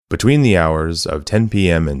Between the hours of 10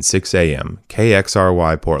 p.m. and 6 a.m.,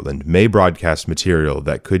 KXRY Portland may broadcast material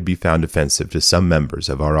that could be found offensive to some members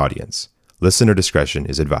of our audience. Listener discretion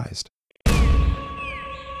is advised.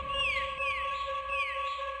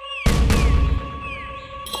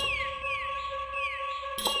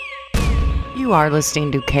 You are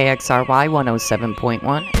listening to KXRY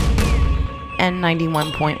 107.1 and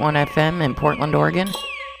 91.1 FM in Portland, Oregon,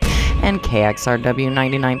 and KXRW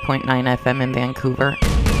 99.9 FM in Vancouver,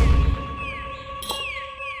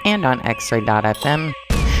 and on X-Ray.FM,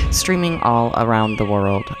 streaming all around the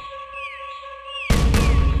world.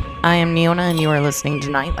 I am Neona, and you are listening to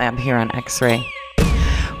Night Lab here on X-Ray.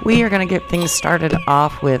 We are going to get things started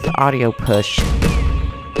off with Audio Push.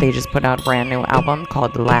 They just put out a brand new album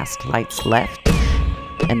called The Last Lights Left,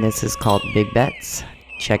 and this is called Big Bets.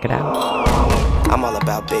 Check it out. I'm all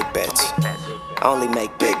about big bets. I only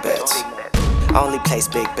make big bets. I only place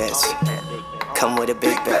big bets. Come with a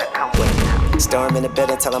big bet. Storm in the bed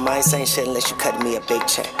and tell him I ain't saying shit unless you cut me a big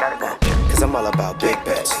check. Cause I'm all about big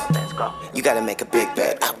bets. You gotta make a big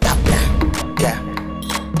bet. Yeah.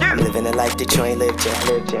 I'm living a life that you ain't lived yet.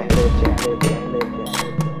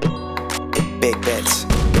 Big bets.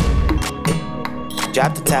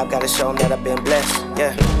 Drop the top, gotta show them that I've been blessed.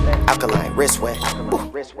 Yeah. Alkaline, wrist wet.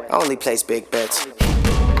 I only place big bets.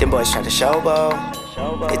 Them boys try to showboat.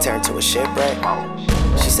 It turned to a shipwreck.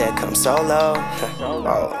 She said come solo.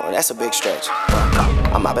 Oh, that's a big stretch.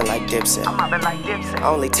 I'm mobbing like Dipset. I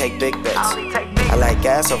only take big bets. I like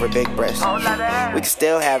gas over big breasts. We can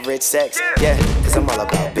still have rich sex. Yeah, cause I'm all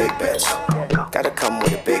about big bets. Gotta come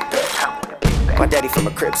with a big bet. My daddy from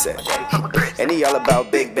a crib set. And he all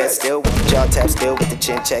about big bets. Still with the jaw tap, still with the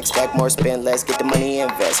chin check. Stack more, spend less, get the money,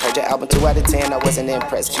 invest. Heard your album 2 out of 10, I wasn't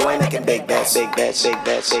impressed. You ain't making big bets. Big bets, big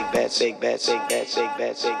bets, big bets, big bets, big bets, big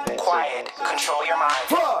bets, big bets. Quiet, control your mind.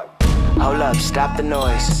 Hold up, stop the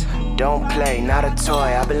noise. Don't play, not a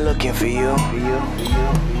toy. I've been looking for you.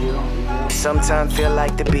 Sometimes feel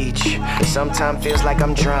like the beach. Sometimes feels like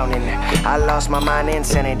I'm drowning. I lost my mind and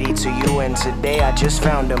sanity to you, and today I just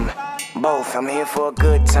found them. Both, I'm here for a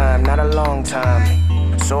good time, not a long time.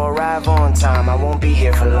 So arrive on time, I won't be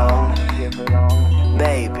here for long.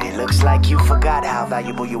 Baby, looks like you forgot how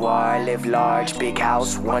valuable you are. Live large, big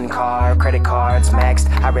house, 1 car, credit cards maxed.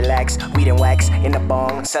 I relax, weed and wax in the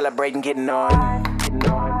bong, celebrating getting on.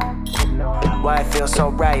 Why it feels so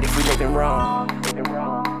right if we living wrong?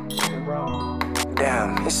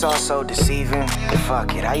 Damn, it's all so deceiving.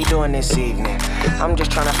 Fuck it, how you doing this evening? I'm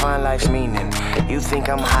just trying to find life's meaning. You think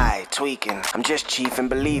I'm high, tweaking. I'm just chief and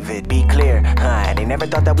believe it, be clear. They never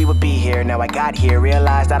thought that we would be here. Now I got here,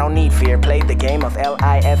 realized I don't need fear. Played the game of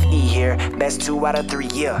L-I-F-E here. Best 2 out of 3,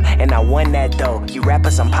 yeah. And I won that though. You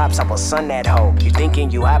rappers some pops, I will sun that hoe. You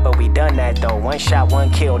thinking you hot, but we done that though. 1 shot,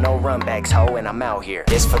 1 kill, no run backs, ho, and I'm out here.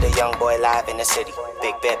 This for the young boy live in the city.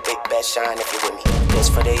 Big bet, shine if you with me. This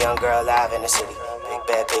for the young girl live in the city. Big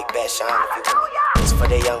bet, shine if you with me. This for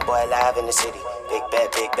the young boy live in the city. Big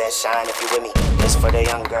bet, shine if you with me. This for the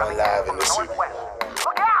young girl live in the city.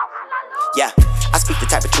 Yeah, I speak the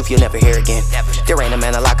type of truth you'll never hear again. There ain't a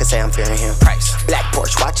man alive can say I'm fearing him. Black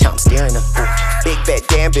Porsche, watch how I'm steering him. Big bet,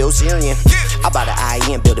 damn Bill Syrian. I bought an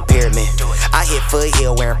IE and built a pyramid. I hit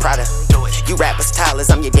Foothill wearing Prada. You rappers towelers,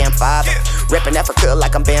 I'm your damn father. Reppin' Africa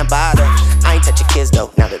like I'm Bambada. I ain't touching kids though,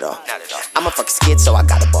 not at all. I'm a fucking skid, so I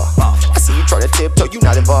got a ball. I see you try to tiptoe, you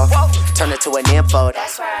not involved. Turn it to an info,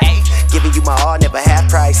 that's right. Giving you my all, never half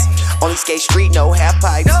price. Only skate street, no half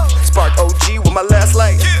pipes. Spark OG with my last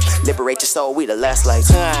light. Liberate your soul, we the last lights.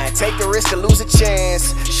 Take the risk to lose a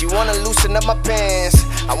chance. She wanna loosen up my pants.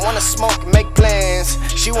 I wanna smoke and make plans.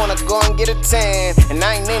 She wanna go and get a tan. And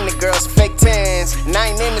I ain't in the girls with fake tans. And I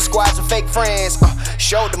ain't in the squads with fake friends.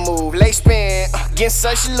 Shoulder move, lay spin. Against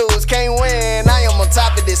such you lose, can't win. I am on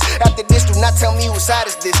top of this. After this, do not tell me whose side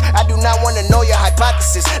is this. I do not wanna know your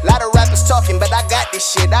hypothesis. Lot of rappers talking, but I got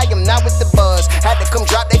this shit. I am not with the buzz. Had to come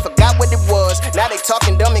drop, they forgot what it was. Now they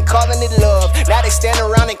talking dumb and calling it love. Now they stand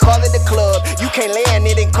around and call it a club. You can't land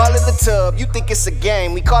it and call it a tub. You think it's a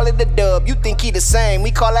game, we call it a dub. You think he the same,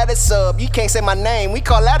 we call that a sub. You can't say my name, we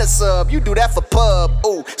call that a sub. You do that for pub.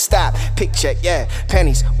 Ooh, stop, pick check, yeah.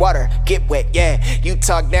 Pennies, water, get wet, yeah. You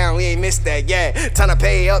talk down, we ain't missed that, yeah. Time to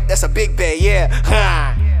pay up, that's a big bet, yeah.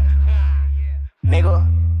 Ha. Nigga,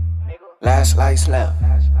 last lights left.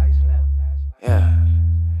 Yeah.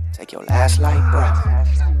 Take your last light breath.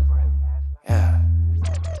 Yeah.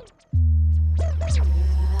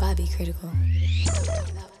 Bobby Critical.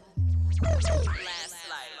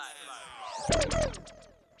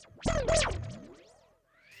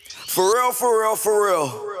 For real, for real, for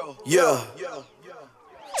real. Yeah.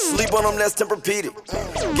 Sleep on them, that's Tempur-Pedic.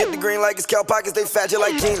 Get the green like it's cow pockets, they fat just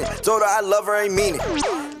like Keenan. Told her I love her, ain't mean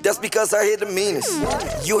it. That's because I hit the meanest.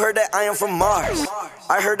 You heard that I am from Mars.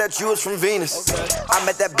 I heard that you was from Venus. I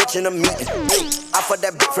met that bitch in a meeting. I fucked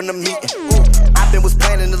that bitch from the meeting. I been was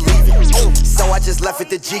planning to leave it, so I just left it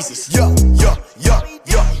to Jesus. Yo,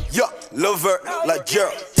 love her like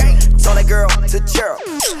Gerald. Told that girl to Gerald.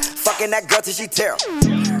 Fucking that girl till she tear.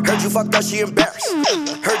 Heard you fucked up, she embarrassed.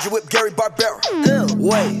 Heard you whip Gary Barbera.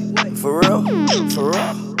 Wait, for real? For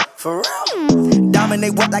real? For real? Diamond, they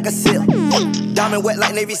wet like a seal. Diamond wet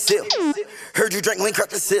like Navy SEAL. Heard you drink lean, crack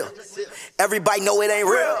the seal. Everybody know it ain't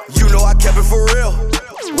real. You know I kept it for real.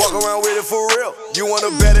 Walk around with it for real. You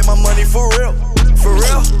wanna bet it, my money for real. For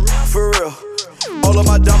real? For real. All of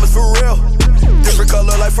my diamonds for real. Different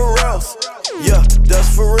color like Pharrell's. Yeah,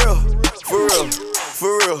 that's for real. For real.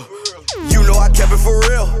 For real. You know I kept it for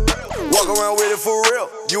real. Walk around with it for real.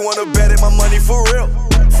 You wanna bet it, my money for real.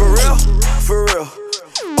 For real? For real.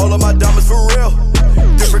 All of my diamonds for real.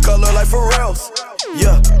 Different color like Pharrell's.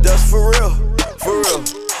 Yeah, that's for real. For real.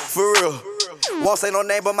 For real. Won't say no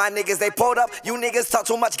name, but my niggas, they pulled up. You niggas talk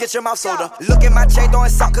too much, get your mouth soda. Look at my chain, throwing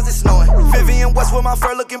salt cause it's snowing. Vivian West with my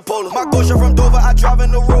fur looking polar. My Gosha from Dover, I drive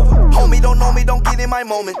in the Rover. Homie, don't know me, don't get in my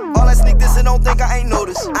moment. All I sneak this and don't think I ain't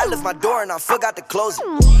noticed. I left my door and I forgot to close it.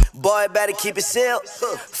 Boy, better keep it sealed.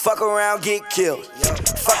 Fuck around, get killed.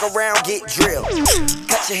 Fuck around, get drilled.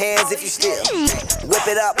 Cut your hands if you steal. Whip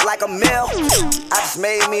it up like a mill. I just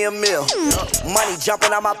made me a meal. Money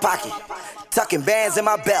jumping out my pocket. Tucking bands in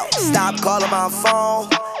my belt. Stop calling my phone.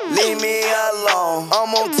 Leave me alone.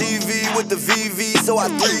 I'm on TV with the VV, so I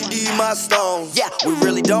 3D my stone. Yeah, we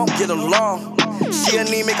really don't get along. She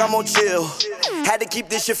anemic, I'm on chill. Had to keep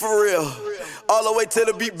this shit for real. All the way to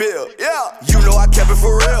the beat bill. Yeah, you know I kept it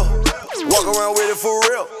for real. Walk around with it for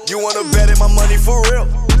real. You wanna bet it, my money for real.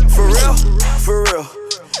 For real? For real.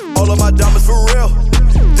 All of my diamonds for real.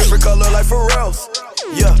 Different color like Pharrell's.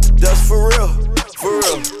 Yeah, that's for real. For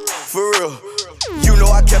real. For real. You know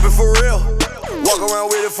I kept it for real. Walk around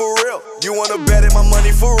with it for real. You wanna bet it, my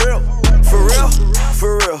money for real. For real?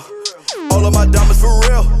 For real. All of my diamonds for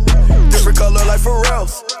real. Different color like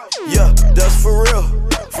Pharrell's. Yeah, that's for real.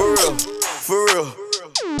 For real. For real.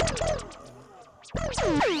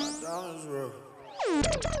 Diamonds real.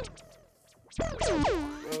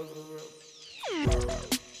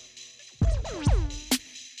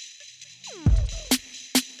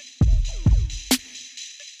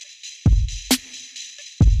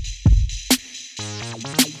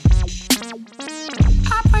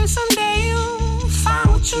 I pray someday you'll find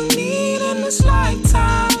what you need in this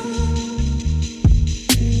lifetime.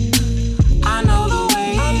 I know the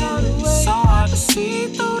way, it's so hard to see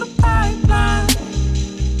through the pipeline.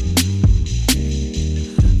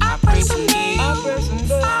 I pray someday you'll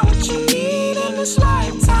find what you need in this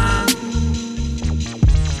lifetime.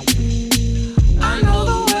 I know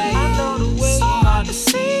the way, it's so hard to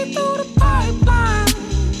see through the pipeline.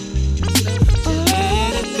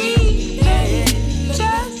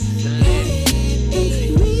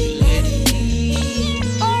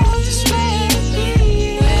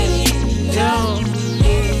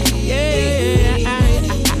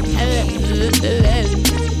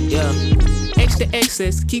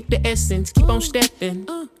 Excess, keep the essence, keep on stepping.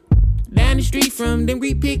 Down the street from them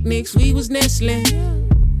Greek picnics, we was nestling.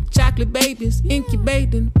 Chocolate babies,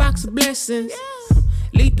 incubating, box of blessings.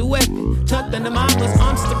 Lethal weapon, tucked under mama's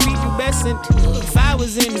arms to prepubescent. If I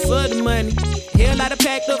was in it for the money, hell, I'd have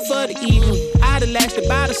packed up for the evening. I'd have lasted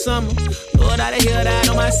by the summer, Lord, I'd have held out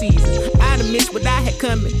on my season. I'd have missed what I had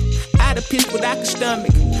coming, I'd have pissed what I could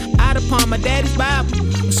stomach. I'd have pawned my daddy's Bible,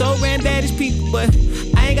 so ran daddy's people, but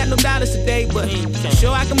I ain't got no dollars today, but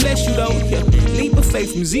sure I can bless you though. Yeah. Leap of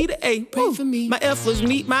faith from Z to A. Pray for me. My efforts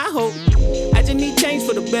meet my hope. I just need change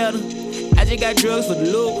for the better. I just got drugs for the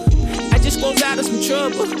loop. I just close out of some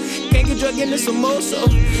trouble. Can't get drug into some more, so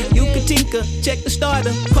you can tinker, check the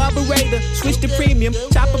starter, carburetor, switch to premium,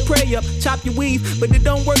 chop a pray up, chop your weave, but it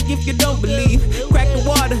don't work if you don't believe. Crack the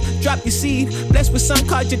water, drop your seed, blessed with son,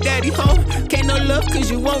 called your daddy home. Can't no love cause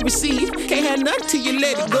you won't receive, can't have none till you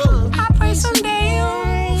let it go. I pray someday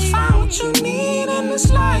you'll find what you need in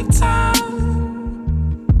this lifetime.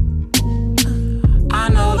 I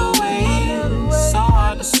know the way, so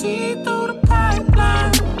hard to see through the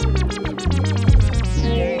pipeline.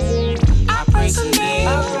 I pray someday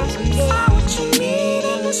you'll find what you need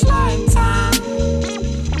in this lifetime.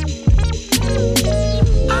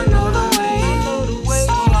 I know the way,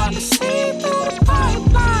 so hard to see through the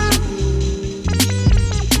pipeline.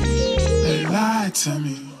 They lied to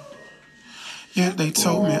me. Yeah, they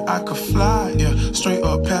told me I could fly, yeah, straight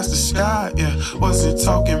up past the sky, yeah. Was it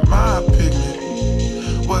talking my pigment?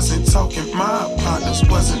 wasn't talking my partners,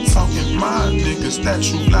 wasn't talking my niggas. That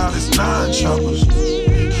true loud as 9 choppers.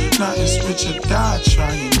 Now it's rich or die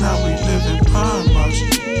trying, now we live in pine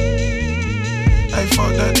boxes. Hey,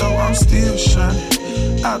 fuck that though, I'm still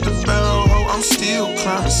shining. Out the barrel hole, I'm still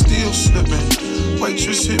climbing, still slipping.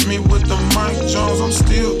 Waitress hit me with the Mike Jones, I'm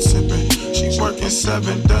still tipping. She working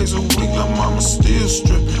 7 days a week, la mama still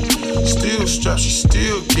stripping. Still strapped, she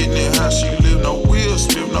still getting it how she live. No wheel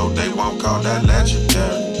spin, no they won't call that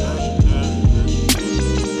legendary.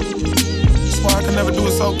 That's why I can never do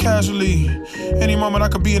it so casually. Any moment I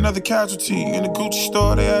could be another casualty. In the Gucci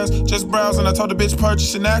store, they asked, just browsing. I told the bitch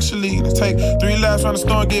purchasing actually. Let's take 3 laps around the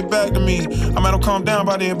store and get back to me. I might have calmed down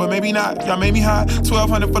by then, but maybe not. Y'all made me hot.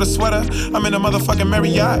 1,200 for the sweater. I'm in a motherfucking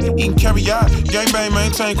Marriott, eating carry-out. Gangbang,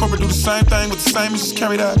 maintain, corporate do the same thing with the same, just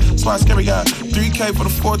carry that. That's why I scary got 3K for the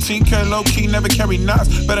 14K, low-key, never carry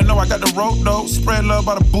knots. Better know I got the rope though. Spread love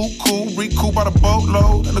by the boot cool, recoup by the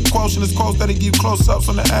boatload. And the quotient is quotes that'll give close-ups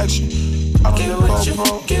on the action. I don't get what you,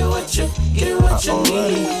 get what you, get what you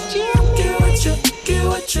need. Get what you, get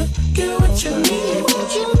what you, get what you need.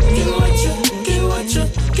 Get what you, get what you,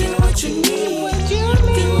 get what you need. Get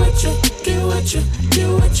what you, get what you, get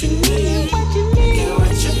what you need. Get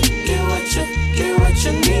what you, get what you, get what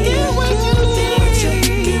you need. Get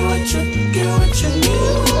what you, get what you, get what you need.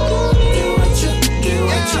 Get what you, get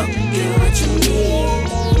what you, get what you need.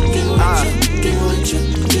 Get what you, get what you,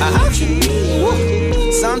 get what you need.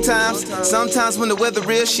 Sometimes when the weather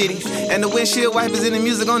real shitty and the windshield wipers and the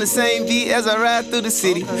music on the same beat as I ride through the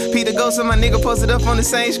city. Peter Ghost and my nigga posted up on the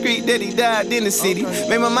same street that he died in the city.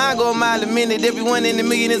 Made my mind go a mile a minute. Everyone in the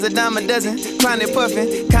million is a dime a dozen. Clowning,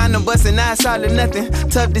 puffing, condom busting, now it's all or nothing.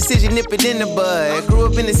 Tough decision, nip it in the bud. Grew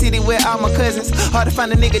up in the city where all my cousins. Hard to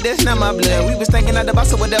find a nigga that's not my blood. We was thinking out the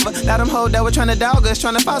box or whatever. Now them hoes that were trying to dog us,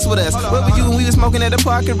 trying to fuss with us. Where were you when we was smoking at the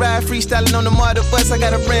park and ride freestyling on the MARTA bus? I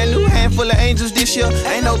got a brand new handful of angels this year.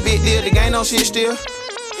 Ain't no big deal, the game don't shit still.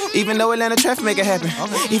 Even though Atlanta traffic make it happen.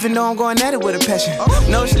 Even though I'm going at it with a passion.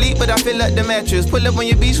 No sleep, but I fill up the mattress. Pull up on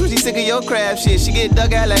your beach when she sick of your crab shit. She get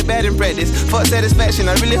dug out like batting practice. Fuck satisfaction,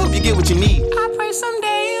 I really hope you get what you need. I pray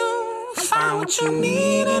someday you'll find what you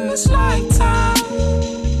need in this lifetime.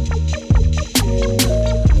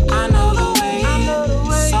 I know the way,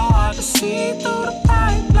 so hard to see through the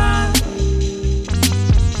pipeline.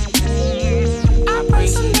 I pray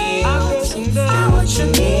someday you'll find what you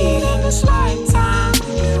need in this lifetime.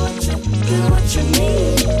 Get what you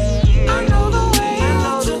need. I know the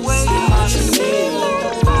way, so hard to see through the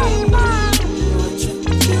pipeline.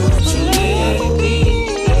 Get what you need,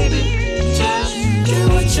 baby. Just get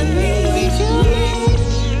what you need. Get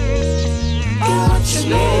what you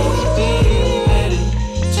need, baby.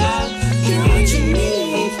 Just get what you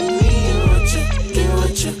need.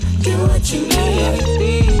 Get what you need,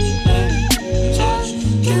 baby. Just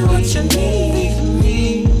get what you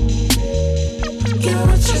need. Get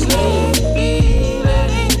what you need, baby.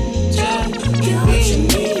 Just get what you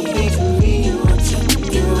need.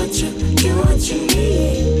 Get what you need.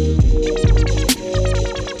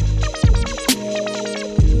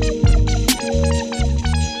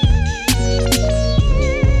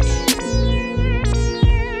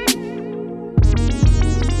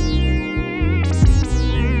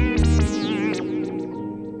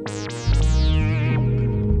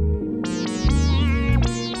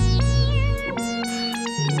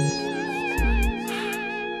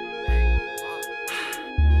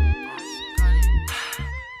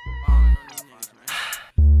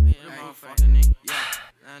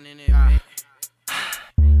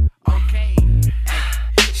 Okay,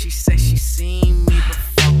 she said she seen me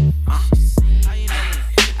before.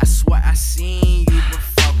 I swear I seen you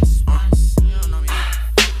before.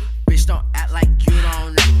 Bitch, don't act like you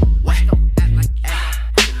don't know. What?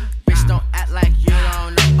 Bitch, don't act like you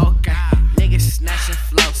don't know. Okay, niggas snatching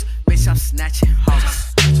flows. Bitch, I'm snatching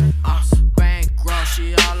hoes. Bankroll,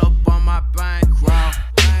 she all up on my bankroll.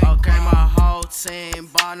 Okay, my whole team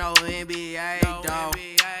ball no NBA though.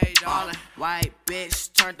 White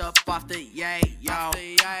bitch turned up off the yay, yo.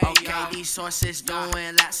 Okay, these horses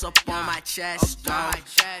doing laps up on my chest, though.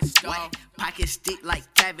 White pockets deep like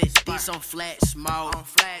cabbage, these on flat smoke.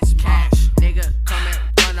 Cash, nigga come and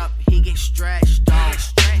run up, he get stretched, though.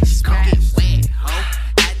 Come get wet, ho.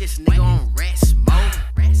 Had this nigga on rest mode.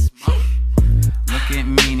 Look at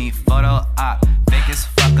me, need photo op. Fake as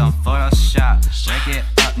fuck, I'm Photoshop. Break it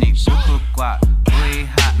up, need buku guap. Booty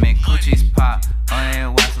hot, make coochies pop. Oh, they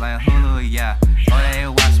watch like Hulu, yeah. Oh, they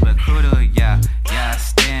watch but kudu, yeah. Yeah,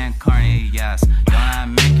 staying corny, yes. Don't I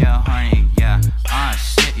make you horny, yeah.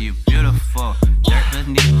 Shit, you beautiful. Dirt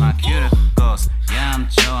beneath my cuticles. Yeah, I'm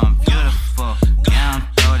Joe, I'm beautiful. Yeah, I'm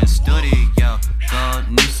throwed in studio. Gold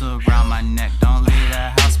new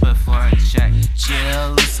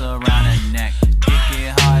noose around her neck. Dick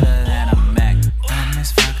get harder than a Mac. Don't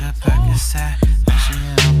miss fuck a Percocet. That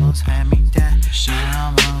shit almost had me dead. Shit,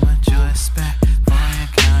 I'm on what you expect. For your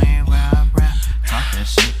county where I rap. Talk that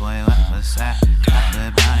shit, boy, what was that? Got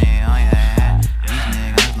the bounty on your head. These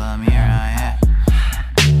niggas love me where I at.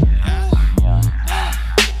 Young hot,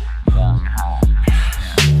 young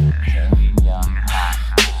hot,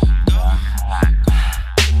 young hot, young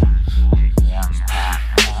hot,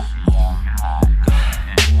 young hot,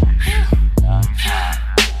 young hot,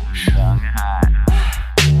 young hot.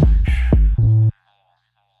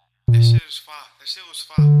 That shit was fire. That shit was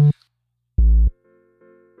fire.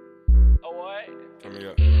 A what? Turn me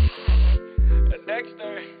up. A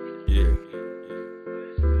Dexter. Yeah.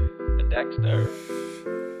 A Dexter.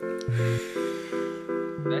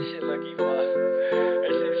 That shit lucky fun.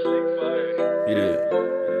 That shit slick fun. You did.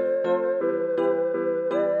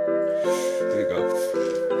 There you go.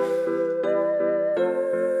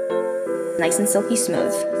 Nice and silky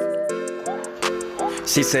smooth.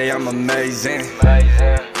 She say I'm amazing.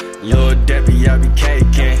 Lil' Debbie, I be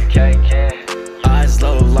caking. Eyes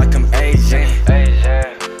low like I'm Asian.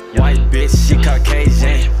 White bitch, she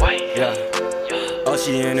Caucasian. Yeah. Oh,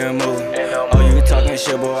 she in the mood. Oh, you talking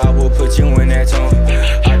shit, boy, I will put you in that tune.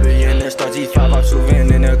 I be in the star G5, I'm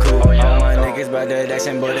shooting in the coupe. All my niggas bout that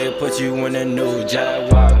action, but they put you in the new.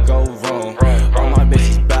 Jaguar go wrong. All my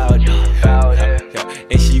bitches bowed up.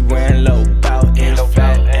 And she wearing low, bout in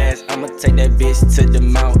fat ass. I'ma take that bitch to the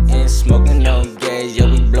mountain, smoking on gas. Yeah,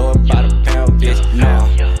 we blow it by the pound, bitch. No,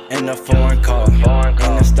 in a foreign car, in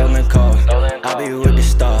a stolen car. I be with the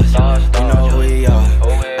stars, you know who we are.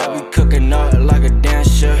 I be cooking up like a damn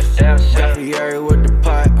chef. Got Fieri with the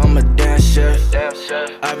pot, I'm a damn chef.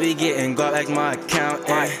 I be getting guap like my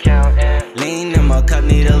accountant. Lean in my cup,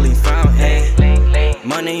 need a lean fountain.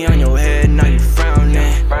 Money on your head, now you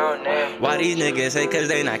frowning. Why these niggas hate cause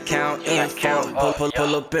they not counting?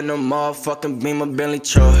 Pull up in the motherfucking Beamer Bentley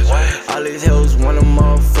truck. All these hills want a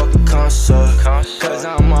motherfucking console. Cause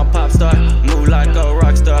I'm a pop star, move like a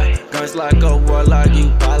rock star. Guns like a warlock,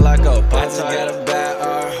 you pop like a pop. I just got a bad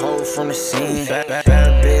art hoe from the scene.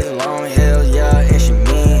 Bad bitch, long hair, yeah, and she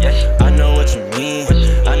mean. I know what you mean,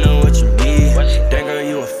 I know what you need. That girl,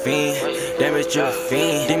 you a fiend. Damn it, you a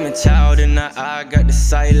fiend. Demon child in the eye, got the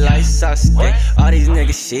sight like Sasuke. All these niggas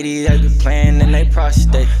shitty, they be playing in they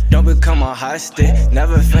prostate. Don't become a hostage,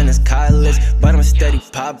 never finish college. But I'm steady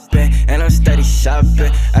popping, and I'm steady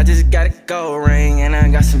shopping. I just got a gold ring, and I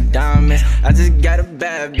got some diamonds. I just got a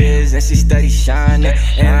bad bitch, and she steady shining.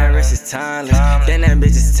 And that wrist is timeless, then that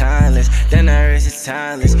bitch is timeless. Then that wrist is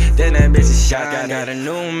timeless, then that bitch is shining. Got a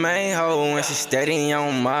new main hoe, and she steady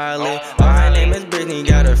on Molly. Oh, her name is Brittany,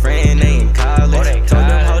 got a friend, they in college. Told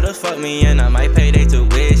them hoe to fuck me, and I might pay they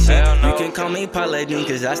tuition. You can call me Paladin,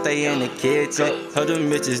 cause I stay in the kitchen. Told them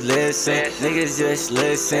bitches listen, niggas just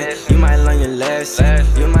listen. You might learn your lesson,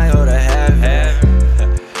 you might hold a half.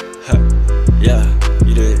 Yeah,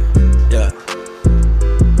 you did, yeah.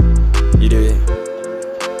 You did.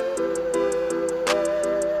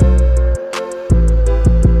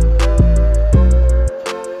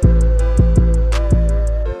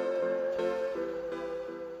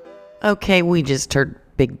 Okay, we just heard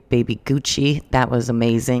Big Baby Gucci. That was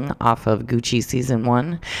amazing, off of Gucci Season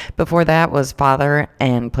 1. Before that was Father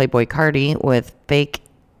and Playboy Cardi with Fake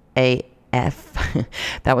AF.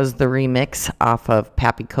 That was the remix off of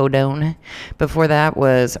Pappy Codone. Before that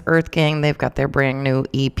was Earth Gang. They've got their brand new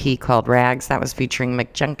EP called Rags. That was featuring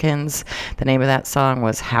Mick Jenkins. The name of that song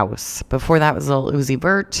was House. Before that was Lil Uzi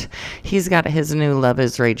Vert. He's got his new Love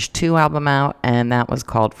Is Rage 2 album out, and that was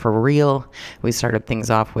called For Real. We started things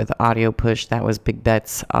off with Audio Push. That was Big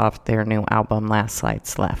Bets off their new album Last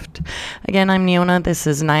Lights Left. Again, I'm Neona. This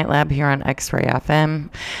is Night Lab here on X-Ray FM.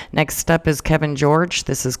 Next up is Kevin George.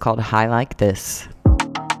 This is called High Like This.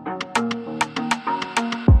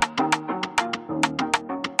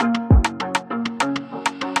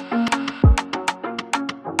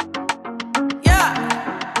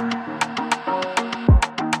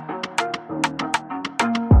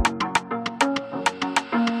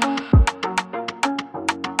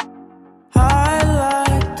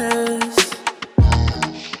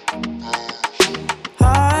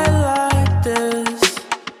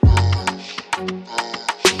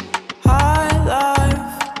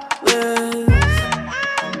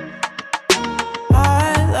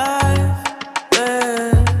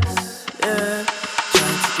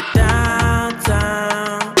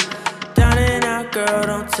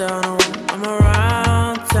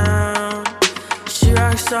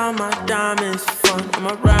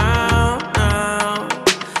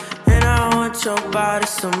 want your body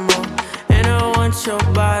some more. And I want your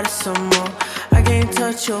body some more. I can't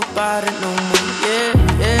touch your body no more. Yeah,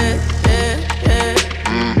 yeah, yeah, yeah.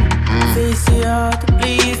 Face it hard to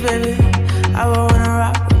please, baby. I wanna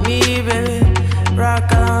rock with me, baby.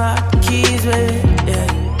 Rock on, lock the keys, baby. Yeah.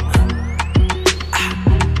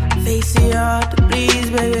 Face it hard to please,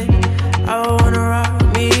 baby. I wanna rock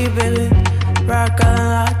with me, baby. Rock on,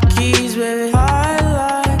 lock the keys, baby. I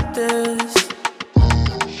like this.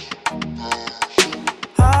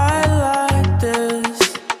 I like this.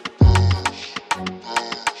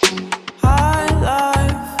 I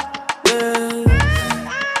like this.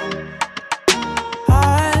 I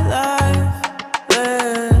like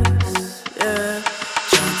this. Yeah.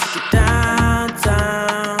 Tryna take it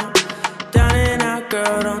downtown. Down and out,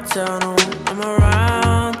 girl, don't tell no one I'm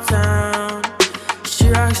around town. She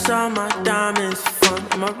rocks all my diamonds for fun.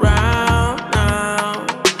 I'm around now.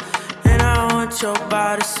 And I want your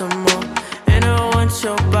body some more. And I want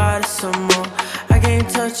your body some more. I can't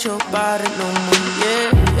touch your body no more. Yeah,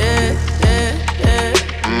 yeah, yeah, yeah.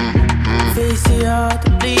 Face it hard to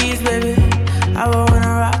please, baby. I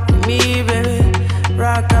wanna rock with me, baby.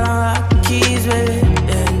 Rock on, lock the keys, baby.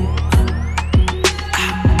 Yeah.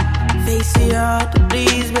 Face it hard to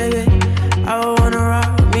please, baby. I wanna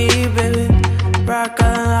rock with me, baby. Rock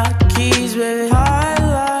on, lock the keys, baby. I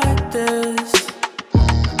like this.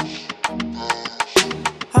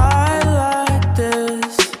 I like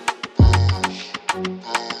this.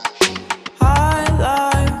 I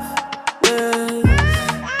like this.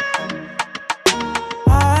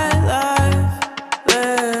 I like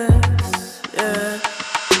this. Yeah.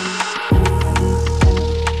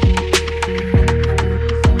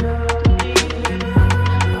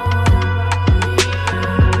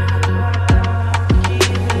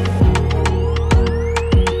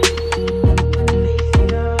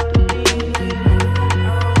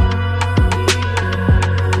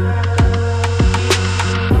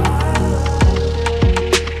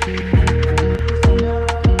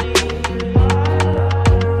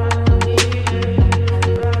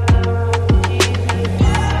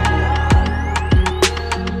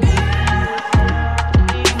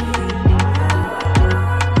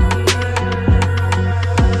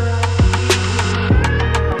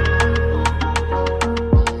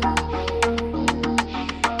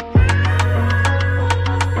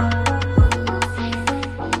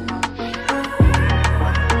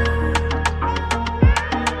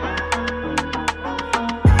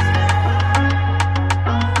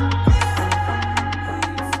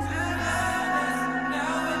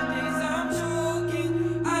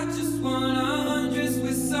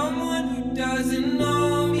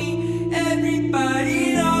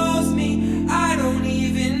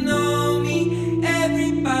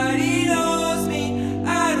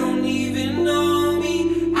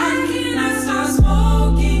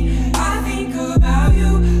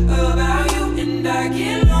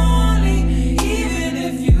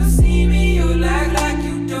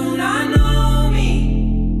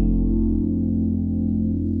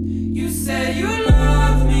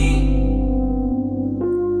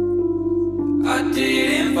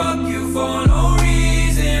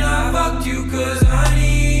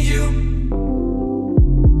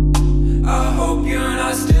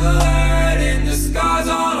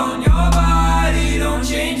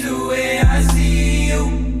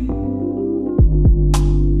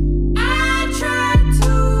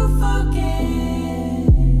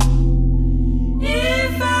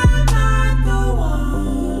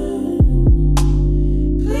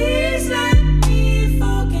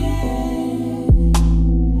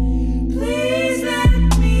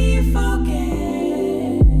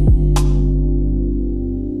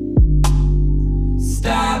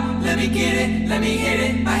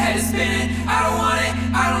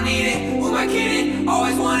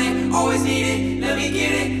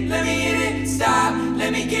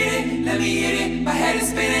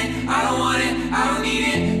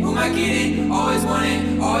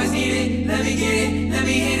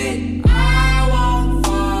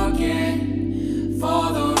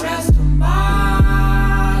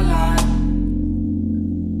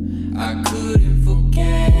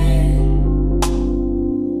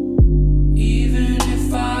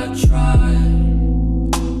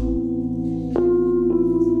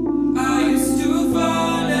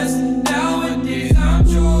 Nowadays I'm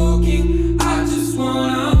joking. I just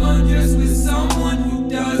wanna undress with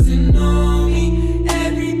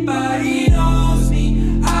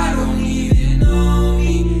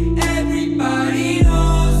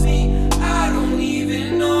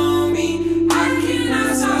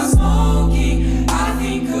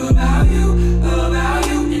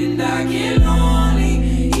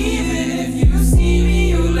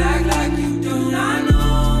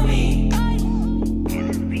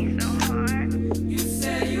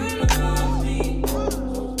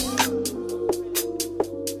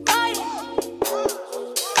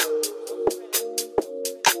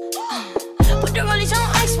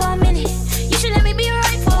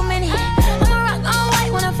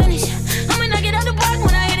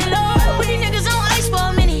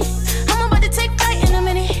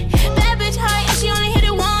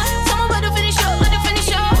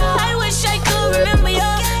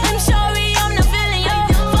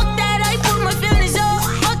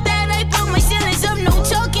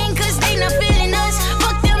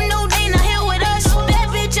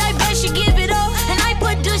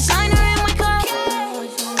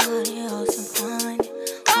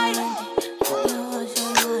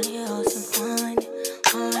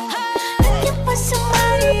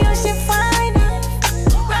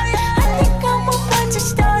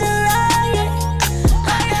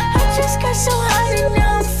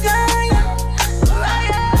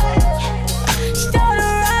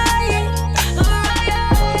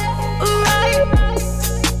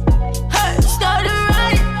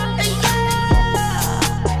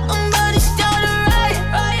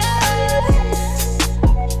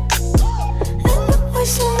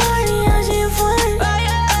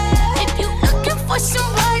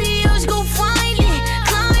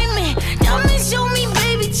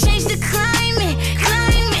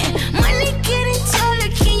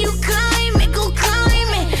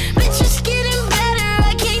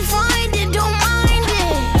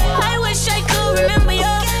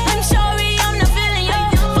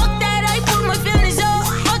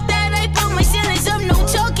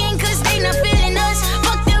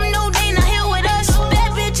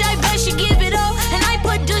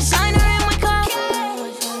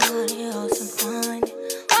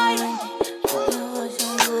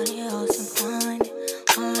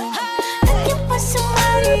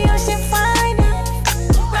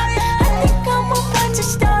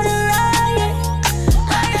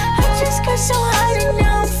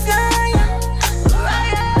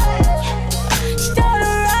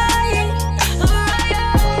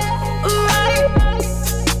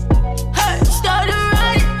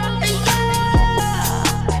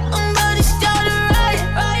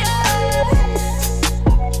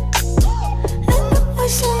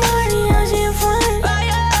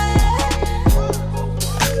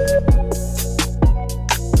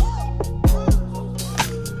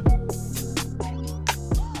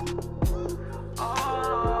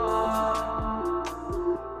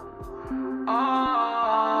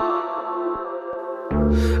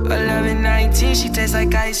 19, she tastes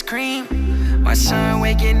like ice cream. My son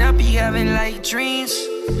waking up, he having light dreams.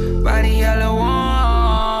 Body hella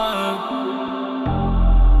warm.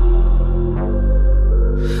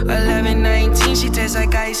 11, 19, she tastes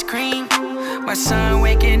like ice cream. My son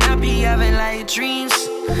waking up, he having light dreams.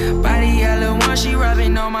 Body hella warm, she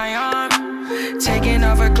rubbing on my arm. Taking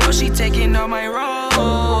off her clothes, she taking off my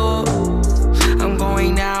robe. I'm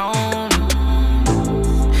going down,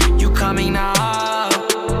 you coming up.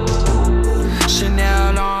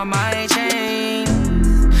 Chanel on my chain,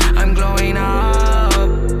 I'm glowing up.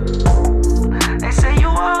 They say you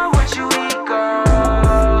are what you eat,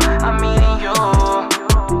 girl. I'm eating you.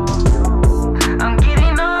 I'm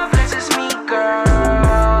getting off, let's just meet,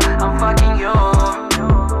 girl. I'm fucking you.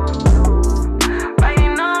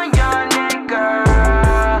 Biting on your neck,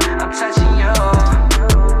 girl. I'm touching you.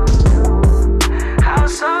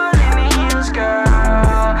 House all in the hills,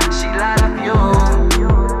 girl. She light up you.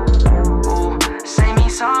 Ooh, say me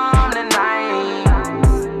some tonight.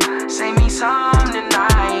 Say me some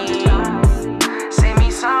tonight. Say me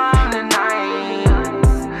some tonight.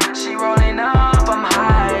 She rolling up, I'm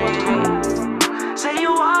high. Say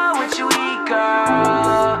you are what you eat,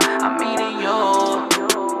 girl. I'm eating you.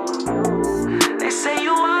 They say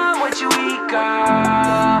you are what you eat,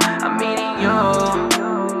 girl. I'm eating you.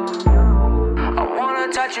 I wanna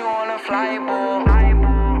touch you on a fly, ball.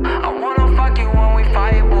 I wanna fuck you when we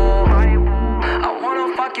fight, ball. I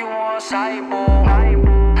wanna fuck you on side, ball.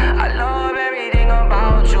 I love everything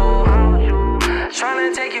about you.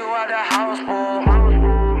 Tryna take you out the house, ball.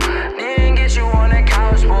 Then get you on the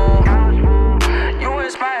couch, ball. You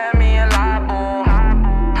inspire me a lot, ball.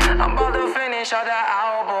 I'm about to finish out the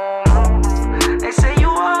album. They say you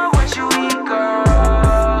are what you eat,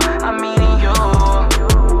 girl. I'm eating you.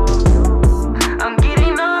 I'm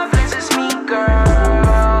getting off, let's just meet,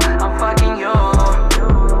 girl. I'm fucking you.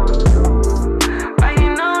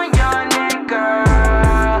 Biting on your neck,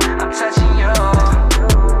 girl. I'm touching you.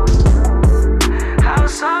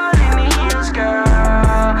 House all in the hills, girl.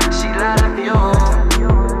 She light up you.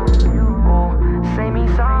 Ooh, say me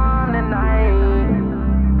some tonight.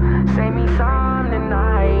 Say me some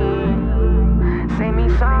tonight. Say me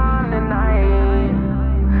some tonight.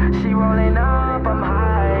 She rolling up, I'm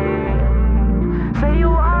high. Say you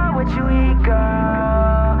are what you eat,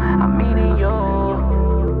 girl. I'm eating you.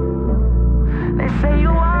 They say you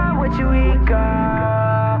are what you eat,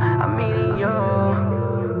 girl. I'm eating you.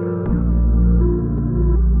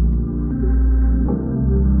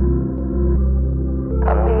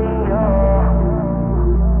 I'm eating you.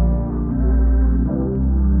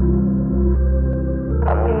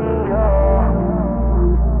 I'm eating you.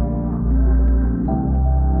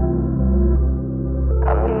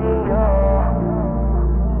 I'm eating you.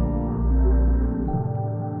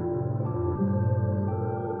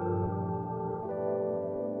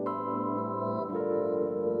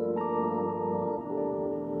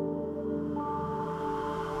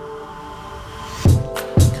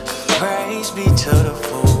 Praise be to the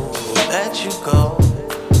fool who let you go.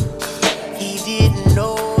 He didn't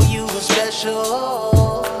know you were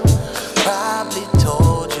special. Probably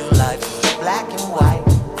told you life was black and white.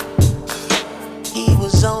 He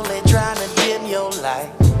was only trying to dim your light.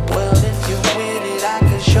 Well, if you're with it, I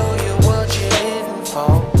can show you what you're hidden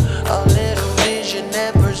for. A little vision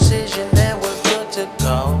and precision, then we're good to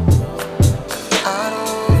go. I don't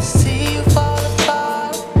wanna see you fall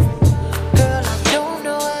apart. Girl, I don't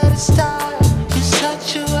know where to start. You're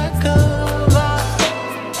such a work of art.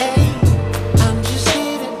 Hey, I'm just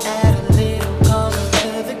here to add a little color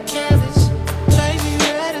to the canvas. Baby,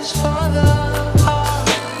 red is for the heart.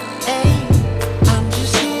 Hey, I'm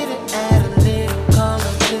just here to add a little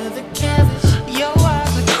color to the canvas. Your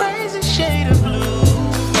eyes a crazy shade of blue.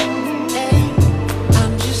 Hey,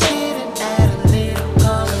 I'm just here to add a little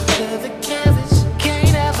color to the canvas.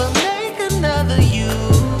 Can't ever make another you.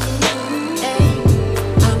 Hey,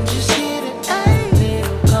 I'm just here to add a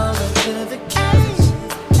little color to the canvas.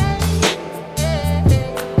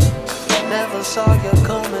 Never saw you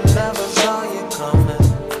coming, never saw you coming.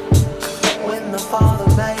 When the Father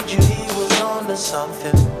made you, He was on to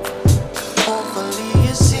something. Hopefully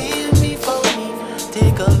you're seeing me for me.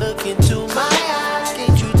 Take a look into my eyes.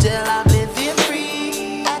 Can't you tell I'm living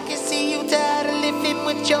free? I can see you tired of living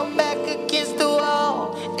with your back against the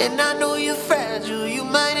wall. And I know you're fragile, you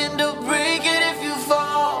might end up breaking if you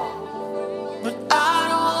fall. But I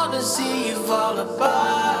don't wanna see you fall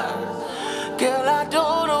apart. Girl, I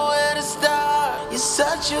don't know where to start. You're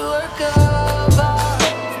such a work of art.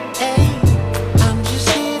 Hey, I'm just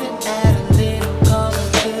here to add a little color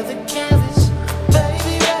to the canvas.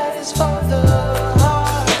 Baby, red is for the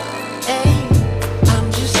heart. Hey, I'm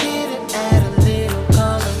just here to add a little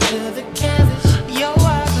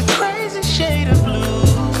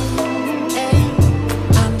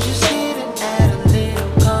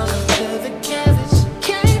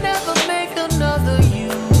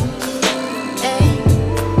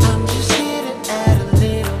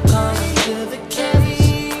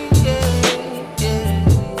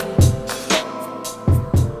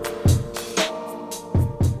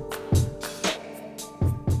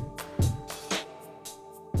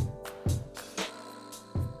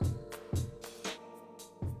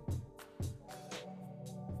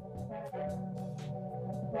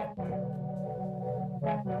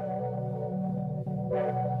When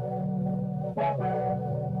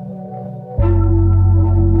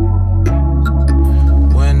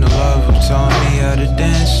the lover told me how to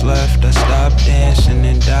dance left, I stopped dancing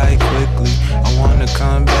and died quickly. I wanna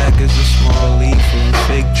come back as a small leaf of a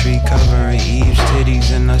fig tree covering Eve's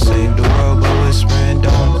titties, and I saved the world by whispering,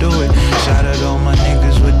 don't do it. Shout out all my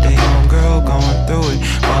niggas with their own girl going through it.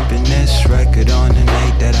 Bumping this record on the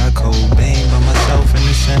night that I Cobain by myself in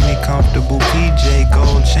a semi-comfortable PJ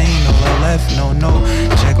gold chain. All I left, no,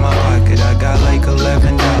 check my pocket, I got like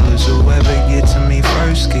 $11. Whoever gets to me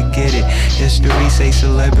first could get it. History say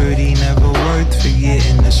celebrity never worth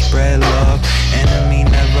forgetting to spread love. Enemy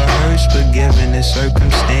never hurts, but given the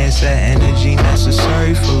circumstance, that energy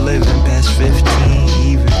necessary for living past 15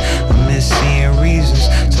 even. I miss seeing reasons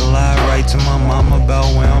to lie right to my mom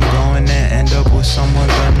about where I'm going and end up with someone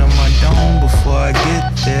gun on my dome before I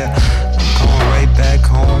get there. I'm going right back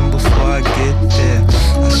home before I get there.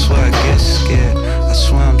 I swear I get scared, I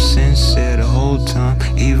swear I'm sincere the whole time,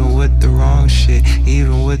 even with the wrong shit,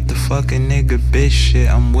 even with the fucking nigga bitch shit,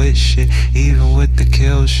 I'm with shit, even with the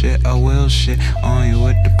kill shit, I will shit on you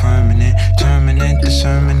with the permanent, the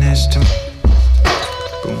sermon is to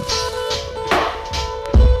boom.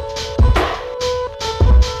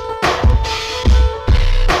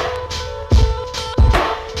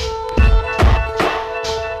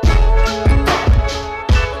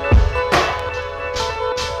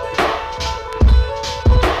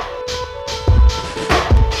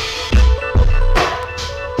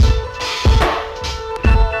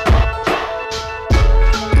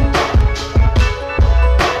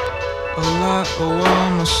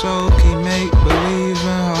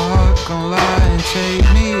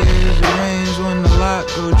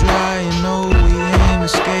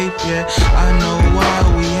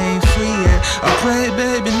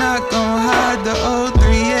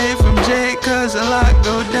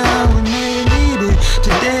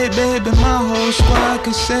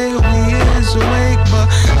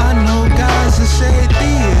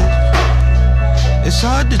 It's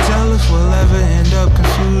hard to tell if we'll ever end up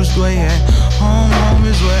confused way at home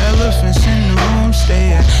is where elephants in the room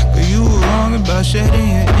stay at. Girl, you were wrong about shedding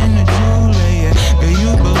your inner jewelry, yeah. Girl,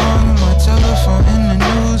 you belong on my telephone in the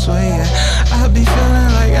news way, yeah. I be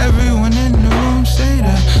feeling like everyone in the room say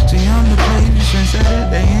that. So I'm the play between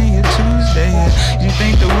Saturday and your Tuesday, yeah. You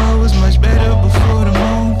think the world was much better before the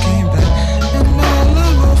moon came back? And I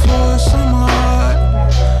love her for a summer.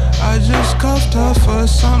 I just cuffed her for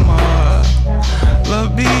summer.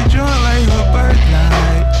 Love be drunk like her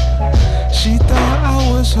birthnight. She thought I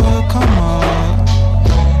was her come up.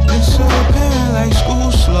 It's so apparent like school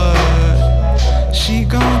slut. She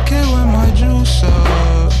gon' kill with my juice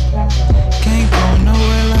up. Can't go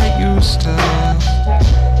nowhere like used to.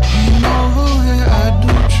 Ain't no who here I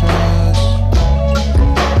do trust.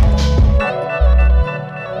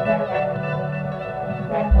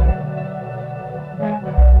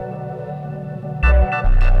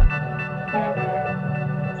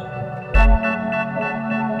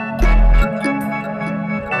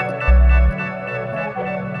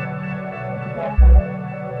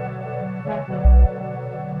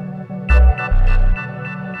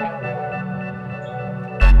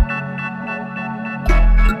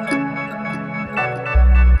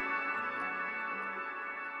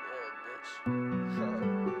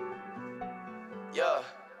 Yeah,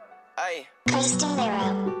 ayy. Preston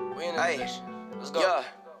Miro. We in this bitch. Let's go. Yeah,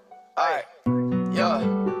 ayy. Yeah,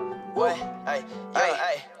 what? Ayy,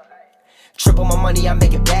 ayy. Triple my money, I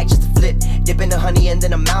make it back just to flip. Dip in the honey and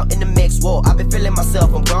then I'm out in the mix. Whoa, I been feeling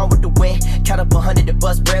myself, I'm gone with the wind. Count up 100 to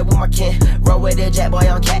bust bread with my kin. Roll with the jack boy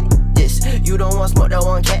on cat. You don't want smoke, that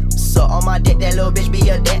one cat. So on my dick, that little bitch be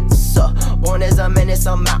a dancer. Born as a menace,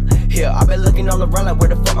 I'm out here. I been looking all around like where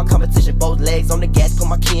the fuck my competition. Both legs on the gas, put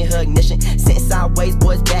my key in her ignition. Sitting sideways,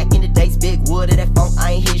 boys back in the days. Big wood of that phone,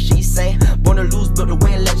 I ain't hear shit saying. Born to lose, built to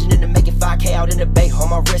win, legend in the making. 5K out in the bay. On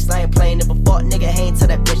my wrist, I ain't playing. If a fuck nigga hang till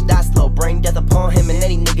that bitch die slow. Bring death upon him and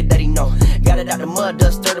any nigga that he know. Got it out the mud,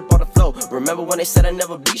 dust, stirred up on the floor. Remember when they said I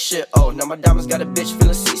never be shit? Oh, now my diamonds got a bitch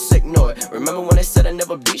feeling seasick, know it. Remember when they said I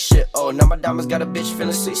never be shit? Oh, now my diamonds got a bitch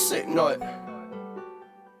feeling seasick, know it.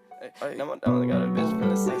 Now my diamonds got a bitch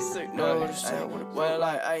feeling seasick, know it. Well,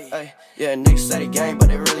 like, ay, yeah, niggas say they gang, but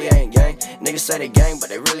they really ain't gang. Niggas say they gang, but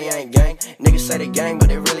they really ain't gang. Niggas say they gang, but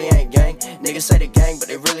they really ain't gang. Niggas say they gang, but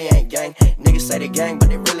they really ain't gang. Niggas say they gang, but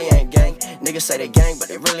they really ain't gang. Niggas say they gang, but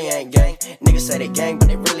they really ain't gang. Niggas say they gang, but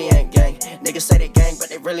they really ain't gang. Niggas say they gang, but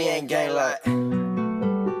they really ain't gang, like.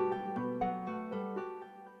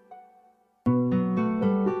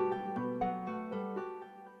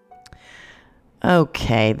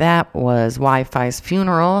 Okay, that was Wi-Fi's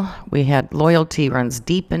Funeral. We had Loyalty Runs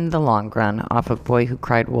Deep in the Long Run off of Boy Who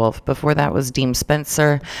Cried Wolf. Before that was Dean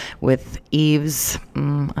Spencer with Eve's,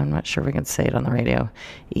 I'm not sure we can say it on the radio,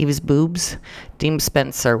 Eve's Boobs. Dean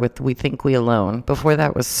Spencer with We Think We Alone. Before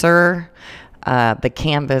that was Sir, The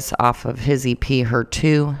Canvas off of his EP Her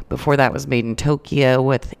Too. Before that was Made in Tokyo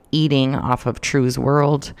with Eating off of True's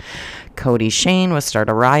World. Cody Shane with Start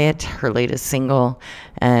a Riot, her latest single.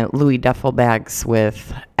 And Louis Duffelbags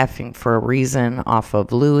with Effing for a Reason off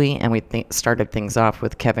of Louis. And we started things off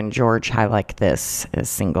with Kevin George, I Like This, a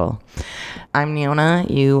single. I'm Niona.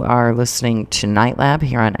 You are listening to Night Lab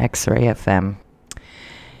here on X-Ray FM.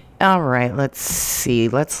 All right, let's see.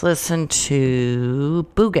 Let's listen to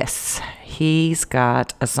Boogus. He's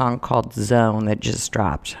got a song called Zone that just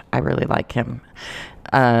dropped. I really like him.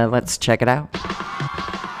 Let's check it out.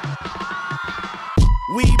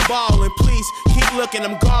 We ballin', please keep looking.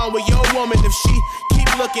 I'm gone with your woman if she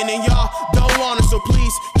keep looking and y'all don't want her, so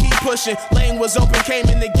please keep pushing. Lane was open, came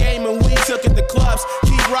in the game and we took it to clubs.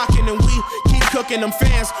 Keep rocking and we keep cooking them.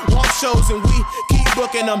 Fans want shows and we keep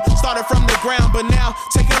booking them. Started from the ground, but now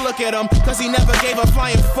take a look at him. Cause he never gave a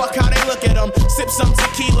flying fuck how they look at him. Sip some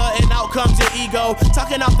tequila and out comes your ego.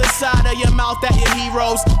 Talking off the side of your mouth at your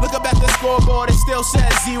heroes. Look up at the scoreboard, it still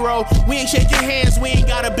says 0. We ain't shaking hands, we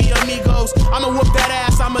ain't gotta be amigos. I'ma whoop that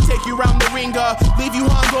ass, I'ma take you round the ringer. Leave you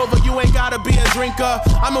hungover, you ain't gotta be a drinker.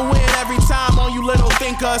 I'ma win every time on you little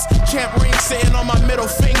thinkers. Champ ring sitting on my middle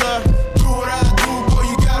finger. Do what I do, boy,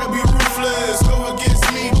 you gotta be ruthless. Go against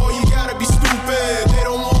me, boy, you gotta be stupid. They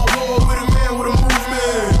don't want war with a man with a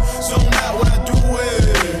movement. Zone out when I do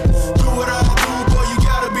it. Do what I do, boy, you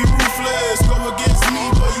gotta be ruthless. Go against me,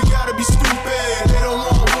 boy, you gotta be stupid. They don't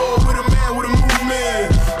want war with a man with a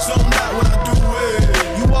movement. Zone out when I do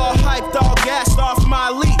it. You all hyped, all gassed off my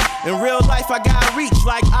lead. In real life, I got reach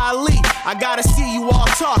like Ali. I gotta see you all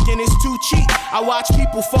talking, it's too cheap. I watch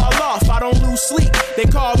people fall off, I don't lose sleep. They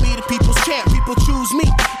call me the people's champ, people choose me.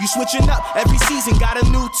 You switching up every season, got a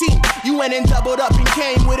new team. You went and doubled up and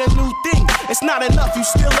came with a new thing. It's not enough, you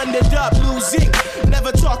still ended up losing.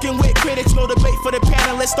 Never talking with critics, no debate for the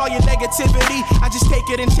panelists. All your negativity, I just take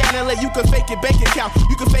it and channel it. You can fake your bank account,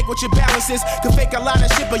 you can fake what your balance is. Can fake a lot of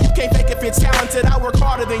shit, but you can't fake if you're talented. I work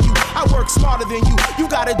harder than you, I work smarter than you. You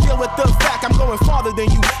gotta deal with the fact I'm going farther than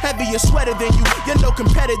you. Heavier, sweater than you, you're no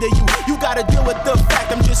competitor. You gotta deal with the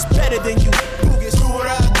fact I'm just better than you. Boogus, do what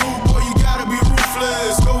I do, boy, you gotta be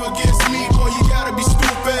ruthless. Go against me, boy, you gotta be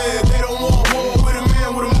stupid. They don't want war with a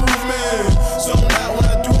man with a movement. Zone out when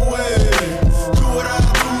I do it. Do what I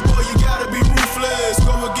do, boy, you gotta be ruthless.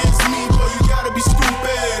 Go against me, boy, you gotta be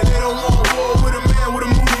stupid. They don't want war with a man with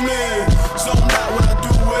a movement. Zone out when I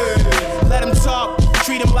do it. Let them talk,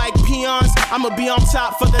 treat them like peons. I'ma be on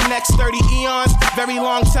top for the next 30 eons. Very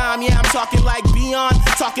long time, yeah, I'm talking like Beyond.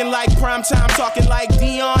 Talking like prime time, talking like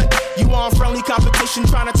Dion. You on friendly competition,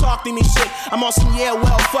 trying to talk to me shit. I'm on some, yeah,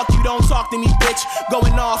 well, fuck you, don't talk to me, bitch.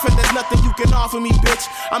 Going off and there's nothing you can offer me, bitch.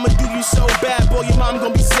 I'ma do you so bad, boy, your mom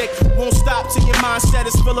gonna be sick. Won't stop till your mindset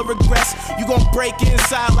is full of regrets. You gon' break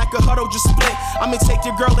inside like a huddle just split. I'ma take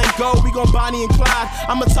your girl and go, we gon' Bonnie and Clyde.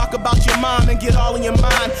 I'ma talk about your mom and get all in your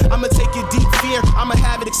mind. I'ma take your deep fear, I'ma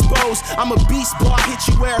have it exposed. I'm a beast, boy, I hit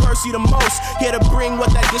you where it hurts you the most. Here to bring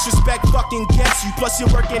what that disrespect fucking gets you. Plus you're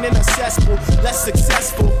working in a cesspool, less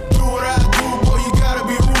successful. Do what I do, boy, you gotta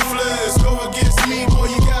be ruthless. Go against me, boy,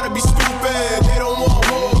 you gotta be stupid. They don't want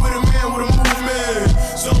war with a man with a movement.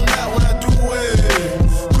 Zone out when I do it.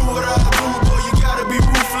 Do what I do, boy, you gotta be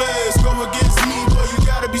ruthless. Go against me, boy, you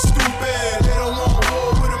gotta be stupid. They don't want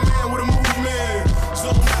war with a man with a movement.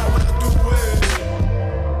 Zone out when I do it.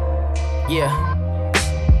 Yeah.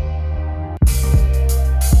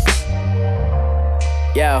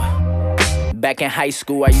 Yo, back in high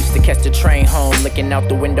school, I used to catch the train home, looking out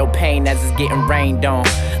the window pane as it's getting rained on.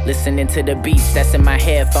 Listening to the beats that's in my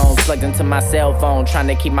headphones, plugged into my cell phone, trying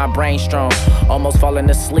to keep my brain strong. Almost falling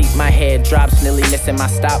asleep, my head drops, nearly missing my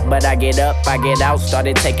stop. But I get up, I get out,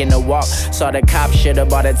 started taking a walk. Saw the cop, should've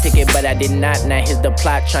bought a ticket, but I did not. Now here's the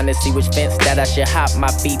plot, trying to see which fence that I should hop.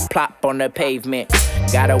 My feet plop on the pavement.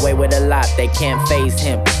 Got away with a lot, they can't faze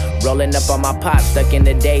him. Rolling up on my pot, stuck in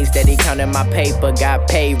the days that he counted my paper. Got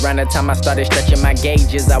paid, round the time I started stretching my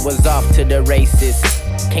gauges, I was off to the races.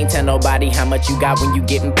 Can't tell nobody how much you got when you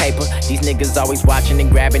getting paper. These niggas always watching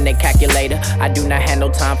and grabbing their calculator. I do not have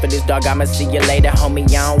no time for this, dog, I'ma see you later. Homie,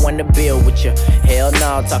 I don't wanna build with you. Hell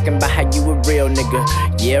no, talking about how you a real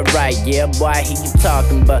nigga. Yeah, right, yeah, boy, I hear you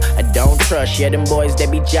talking, but I don't trust. Yeah, them boys, they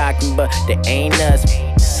be jocking, but they ain't us.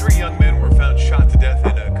 3 young men were found shot to death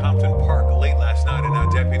in a Compton Park late last night, and now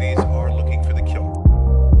deputies are looking for the killer.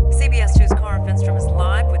 CBS 2's Cara Finstrom is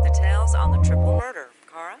live with details on the triple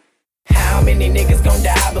How many niggas gon'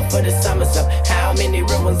 die before the summer's up? How many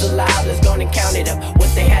real ones alive? Let's go and count it up. What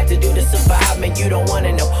they had to do to survive, man, you don't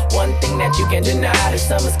wanna know. One thing that you can deny, the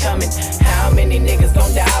summer's coming. How many niggas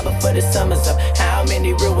gon' die before the summer's up? How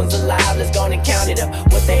many real ones alive? Let's go and count it up.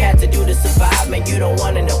 What they had to do to survive, man, you don't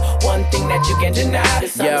wanna know. One thing that you can deny, the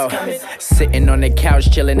summer's coming. Sitting on the couch,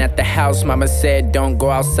 chilling at the house. Mama said don't go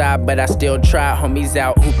outside, but I still try. Homies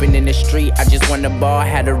out hooping in the street, I just want the ball.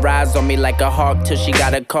 Had her rise on me like a hawk till she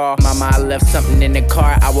got a call. Mama, I left something in the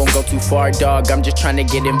car, I won't go too far, dog. I'm just trying to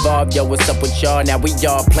get involved, yo, what's up with y'all? Now we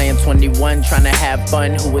all playing 21, trying to have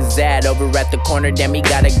fun. Who was that over at the corner? Damn, he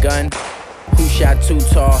got a gun. Who shot too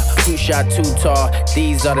tall? Who shot too tall?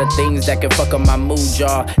 These are the things that can fuck up my mood,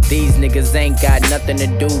 y'all. These niggas ain't got nothing to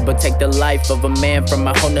do but take the life of a man from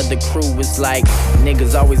a whole nother crew. It's like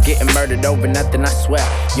niggas always getting murdered over nothing, I swear.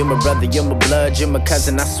 You're my brother, you're my blood, you're my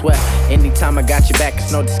cousin, I swear. Anytime I got your back,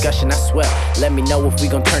 it's no discussion, I swear. Let me know if we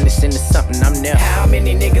gon' turn this into something, I'm there. How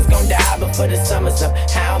many niggas gon' die before the summer's up?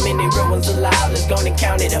 How many real ones alive? Let's go and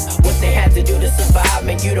count it up. What they had to do to survive,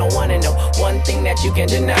 man, you don't wanna know. One thing that you can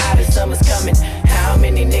deny, the summer's coming. How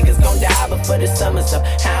many niggas gon' die before the summer's up?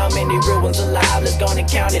 How many real ones alive? Let's go and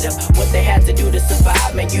count it up. What they had to do to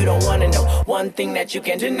survive, man, you don't wanna know. One thing that you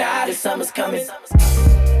can deny, the summer's coming.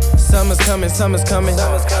 Summer's coming, summer's coming.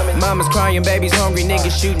 Mama's crying, baby's hungry,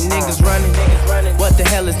 niggas shooting, niggas running. What the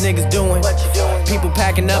hell is niggas doing? People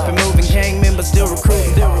packing up and moving, gang members still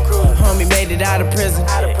recruiting. Homie made it out of prison.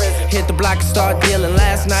 Hit the block and start dealing.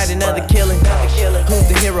 Last night another killing. Who's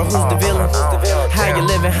the hero, who's the villain? How you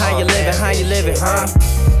living, how you living, how you living, huh?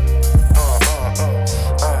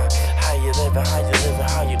 How you living, how you living,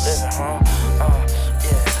 how you living, huh?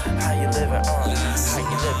 Yeah, how you living, how you living, how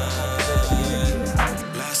you living, yeah.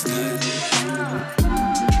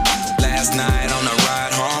 Last night on the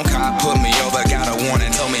ride home, cop put me over, got a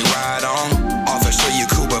warning, told me ride on. Officer, you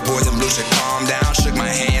Cooper, boys and blue should calm down. Shook my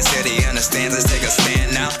hand, said he understands, let's take a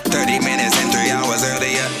stand now. 30 minutes and 3 hours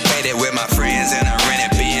earlier, made it with my friends in a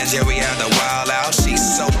rented Benz. Yeah, we had the wild out, she's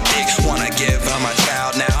so thick, wanna give her my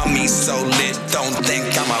child now. Me so lit, don't think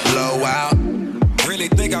I'ma blow out. Really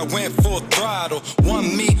think I went full throttle.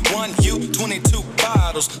 1 me, 1 you, 22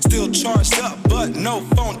 bottles. Still charged up, but no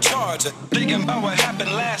phone charger. Thinking about what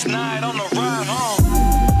happened last night on the ride home.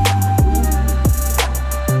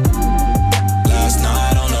 Last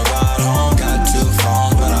night on the ride home, got 2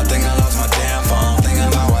 phones, but I think I lost my damn phone. Thinking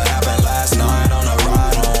about what happened last night on the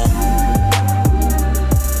ride home.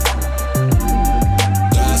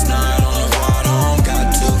 Last night on the ride home,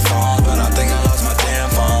 got 2 phones, but I think I lost my damn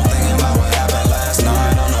phone. Thinking about what happened last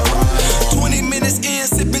night on the ride home. 20 minutes in,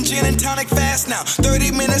 sipping gin and tonic fast now.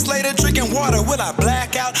 30 minutes later, drinking water, will I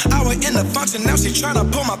black out? I was in the function, now she tryna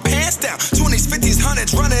pull my pants down. 20s, 50s,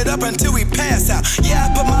 100s, run it up until we pass out. Yeah, I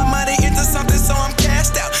put my money into something, so I'm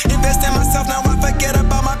cashed out. Invest in myself, now I forget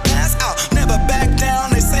about my past out. Never back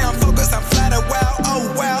down, they say I'm focused, I'm flattered, wow.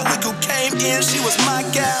 Oh wow, look who came in, she was my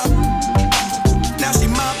gal. Now she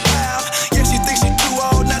my pal, yeah, she thinks she too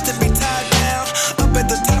old not to be tied down. Up at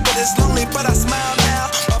the top of this lonely, but I smile now.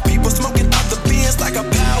 My people smoking up the beans like a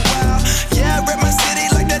powwow. Yeah, I rep my city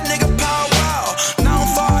like that nigga Pow Wow. Now I'm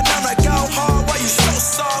far down to go hard, why you so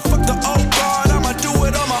soft? Fuck the old guard, I'ma do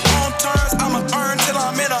it on my own terms. I'ma earn till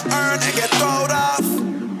I'm in a urn and get thrown off.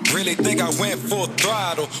 Really think I went full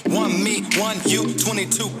throttle. 1 me, 1 you,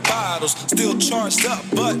 22 bottles. Still charged up,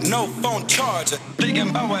 but no phone charger. Thinking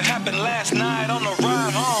about what happened last night on the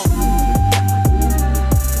ride home.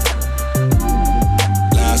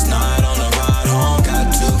 Last night on the ride home,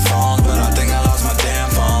 got 2 phones, but I think I lost my damn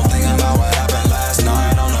phone. Thinking about what happened last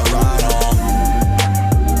night on the ride home.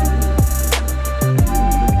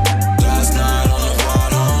 Last night on the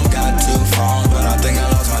ride home, got 2 phones, but I think I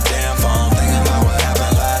lost my damn phone. Thinking about what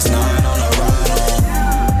happened last night on the ride home.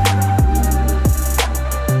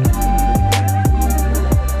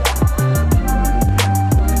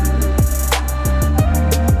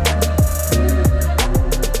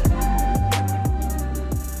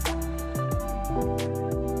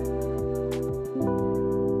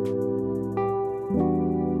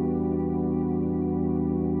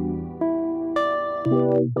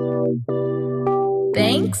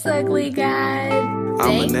 Thanks, ugly guy.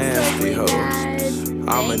 I'm a nasty hoe.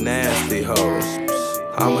 I'm a nasty hoe.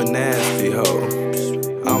 I'm a nasty hoe.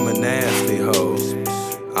 I'm a nasty hoe.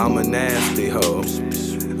 I'm a nasty hoe.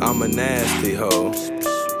 I'm a nasty hoe.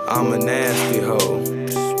 I'm a nasty hoe.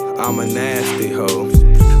 I'm a nasty hoe.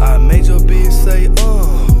 I made your bitch say,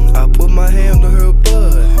 I put my hand on her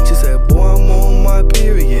butt. She said, boy, I'm on my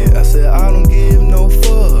period. I said, I don't give no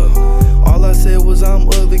fuck. All I said was I'm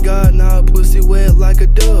ugly, God, now her pussy wet like a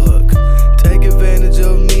duck. Take advantage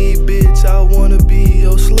of me, bitch, I wanna be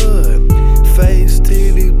your slut.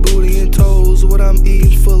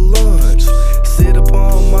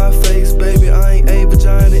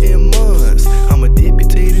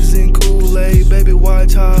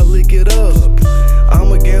 lick it up.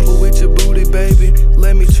 I'ma gamble with your booty, baby.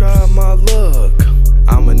 Let me try my luck.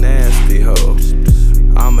 I'm a nasty hoe.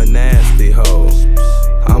 I'm a nasty hoe.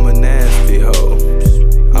 I'm a nasty hoe.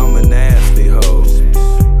 I'm a nasty hoe.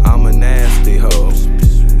 I'm a nasty hoe.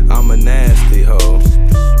 I'm a nasty hoe.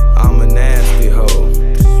 I'm a nasty hoe.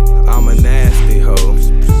 I'm a nasty hoe.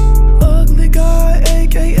 Ugly guy,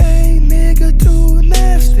 aka nigga too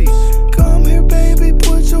nasty. Come here, baby,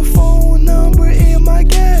 put your phone number in my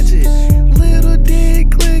gadget. Little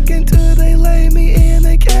dick clicking till they lay me in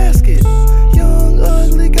a casket. Young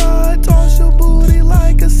ugly guy, toss your booty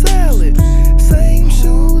like a salad. Same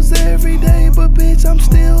shoes every day, but bitch, I'm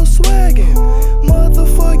still swagging.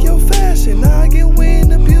 Motherfuck your fashion, I can win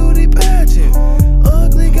the beauty pageant.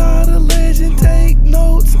 Ugly got a legend, take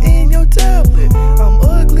notes in your tablet. I'm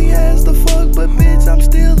ugly as the fuck, but bitch, I'm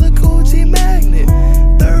still a Gucci magnet.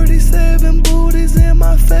 37 booties in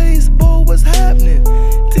my face, boy, what's happening?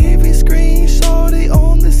 TV screen, shorty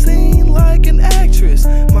on the scene like an actress.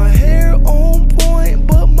 My hair on point,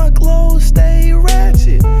 but my clothes stay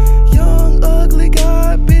ratchet. Young ugly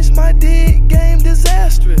guy, bitch, my dick game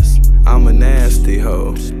disastrous. I'm a nasty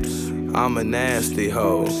hoe. I'm a nasty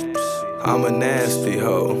hoe. I'm a nasty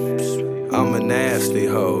hoe. I'm a nasty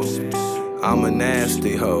hoe. I'm a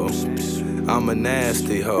nasty hoe. I'm a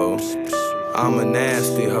nasty hoe. I'm a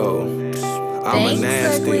nasty hoe. I'm a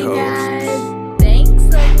nasty hoe. Thanks,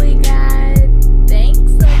 ugly guy.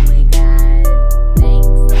 Thanks, ugly guy.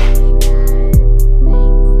 Thanks, ugly guy.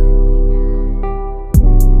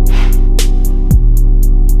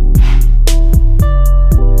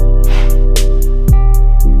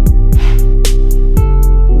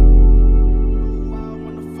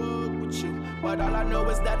 But all I know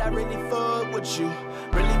is that I really fuck with you.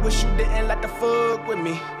 Really wish you didn't like to fuck with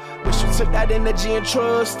me. Wish you took that energy and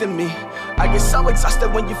trust in me. I get so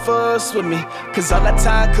exhausted when you fuss with me. Cause all that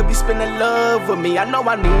time could be spent in love with me. I know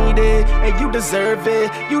I need it, and you deserve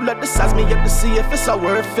it. You love to size me up to see if it's all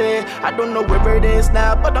worth it. I don't know where it is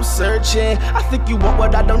now, but I'm searching. I think you want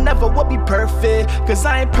what I don't never will be perfect. Cause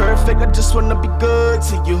I ain't perfect, I just wanna be good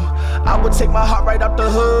to you. I would take my heart right out the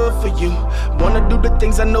hood for you. Wanna do the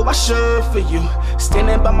things I know I should for you.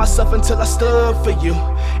 Standing by myself until I stood for you.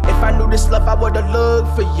 If I knew this love, I would've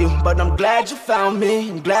looked for you. But I'm glad you found me,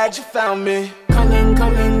 I'm glad you found me. Cullen, trip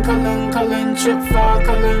for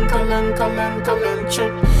Cullen, trip. Cullen, trip for Cullen,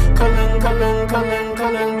 trip. Cullen,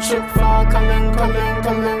 trip for Cullen,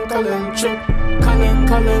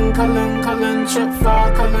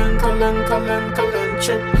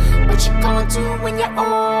 trip. What you gonna do when you're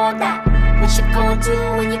older? What you gonna do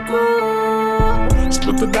when you grow?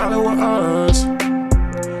 Split the dollar with us.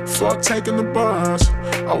 Fuck taking the bus.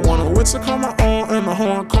 I want a winter come my own and a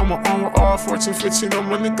horn come my own. All 14, 15,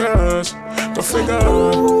 I'm in the gas. Go figure.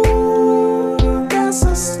 Ooh, that's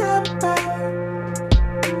a step back.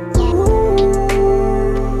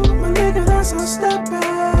 Ooh, my nigga, that's a step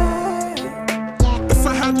back. If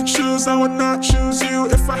I had to choose, I would not choose you.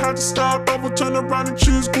 If I had to stop, I would turn around and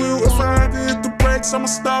choose glue. If I had to hit the brakes, I'ma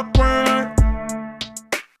stop right.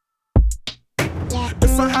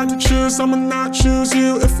 If I had to choose, I'ma not choose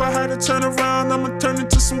you. If I had to turn around, I'ma turn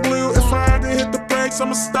into some glue. If I had to hit the brakes,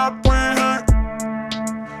 I'ma stop when hurt.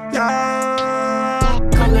 Yeah.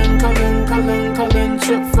 Cullen,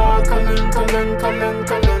 trip for Cullen, trip. Cullen, trip for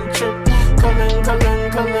Cullen, trip. Cullen,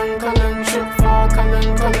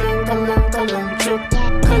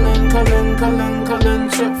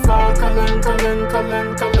 trip for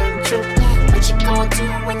Cullen, trip. What you gonna do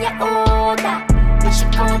when you're older? What you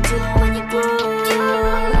gonna do when you grow?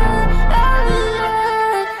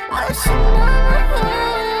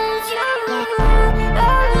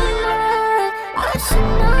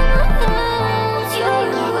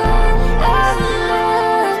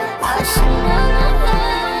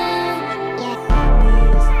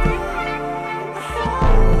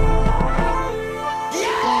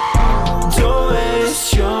 Don't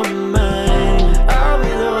waste your mind. I'll be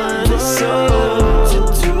the one to say what to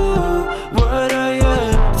do. What are you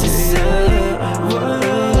to say? What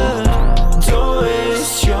are you? Don't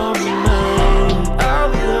waste your mind. I'll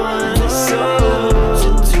be the one to say what to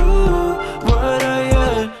do. What are you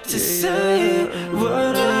to say?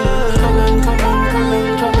 What are you? Cullen, trip for Cullen,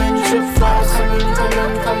 trip. Cullen, trip for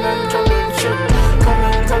Cullen, trip.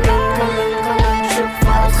 Cullen, trip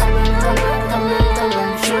for Cullen,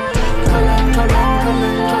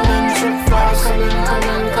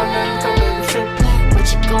 trip. What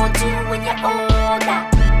you gonna do when you're older?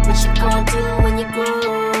 What you gonna do when you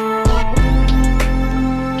grow?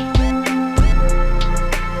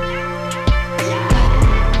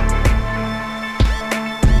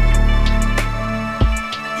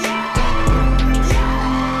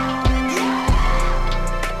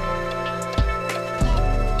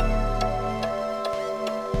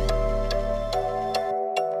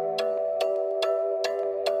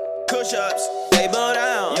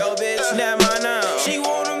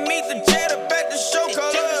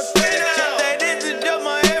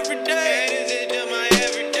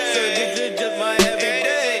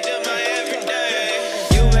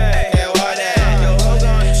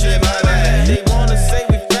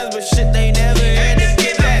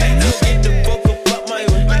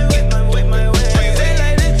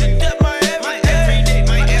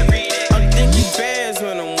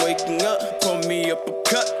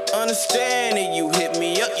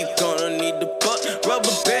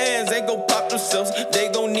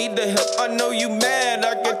 the help. I know you mad,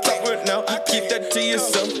 I can talk right now. Keep that to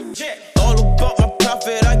yourself. All about my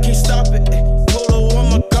profit, I can't stop it. Polo on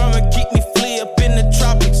my garment, keep me flee up in the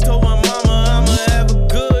tropics. Told my mama I'ma have a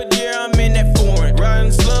good year, I'm in that foreign.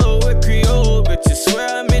 Riding slow with Creole bitches, swear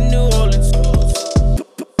I'm in New Orleans.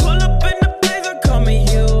 Pull up in the blazer, call me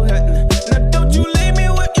Hugh Hefner. Now don't you leave me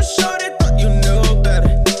with your shorty, thought you knew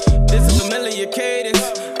better. This is familiar cadence,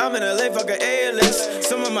 I'm in LA, fuck a A-list.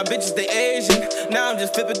 Some of my bitches, they Asian, now I'm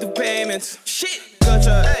just flipping through payments. Shit, good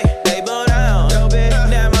try, hey, they bow down, no bitch,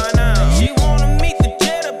 damn I know. She wanna meet the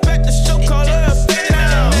jet up at the show, call her up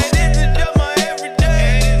now. Hey, this is just my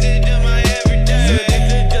everyday. This is just my everyday. So this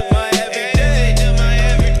is just my everyday. Just my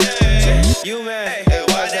everyday. You mad? Hey,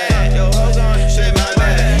 watch that. Yo, hold on, shit my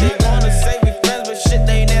bad. They wanna say we friends, but shit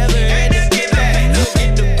they never. Hey, just get back. Look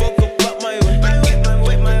at the fuck up my way. Get my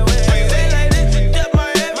way, my way. Say like this is just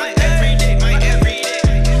my everyday. My everyday.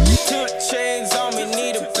 2 chains on me,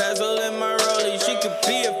 need a bezel in my rollie. She could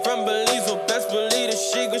be it from Belize, so best believe that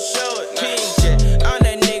she could show it. King jet, I'm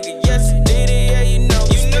that nigga, yes, did it, yeah, you know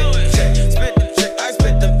it. Spit the check, I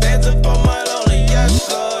spit the bands up on my lonely, yes,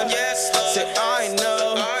 Lord. Say, I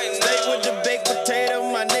know, stay with the baked potato,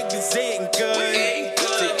 my niggas eating good.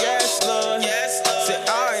 Say, yes, Lord. Say,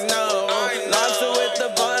 I know, lobster with the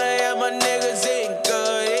butter, yeah, my niggas eating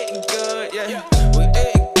good, yeah. We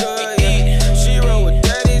eating good, yeah. She roll with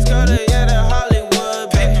daddy's cutter, yeah, that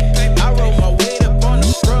Hollywood, baby. I roll my weight up on the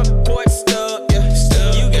front porch stub, yeah.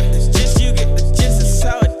 You get the gist, that's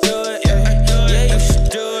how I do it, yeah. Yeah, you should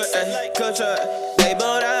do it, ayy. Culture, they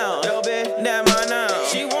bow down, yo, bitch, damn I know.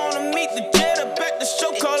 She wanna meet the jet up at the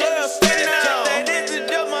show, call her up now. This is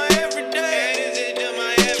just my everyday. This is just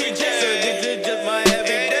my everyday. So this is just my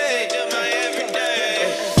everyday. Just my everyday.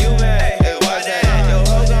 You mad? Hey, watch that. Yo,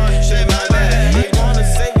 hold on, shit my bad. They wanna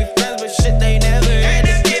say we friends, but shit they never. Hey,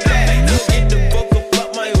 just get back. Look at the fuck up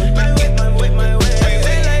my way. Get my way, my way. Say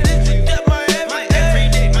like this is just my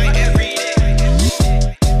everyday. My everyday.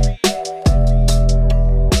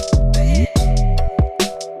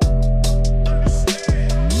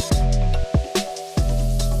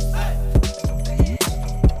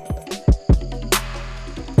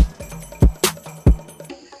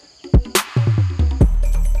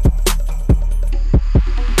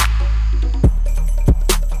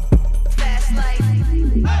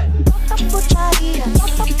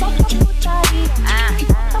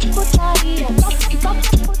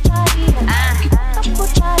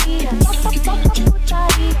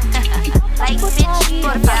 Like bitch,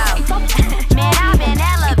 what about? Man, I've been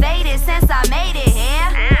elevated since I made it here.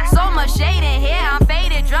 So much shade in here, I'm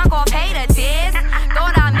faded, drunk off hater tears.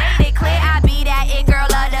 Thought I made it clear, I be that it girl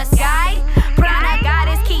of the sky. Prada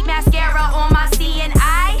goddess, keep mascara on my C and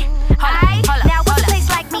I. Now what's a place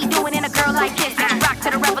like me doing in a girl like this? Rock to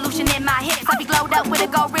the revolution in my hips. I be glowed up with a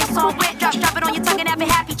gold wrist on wit. Drop it on your tongue and have a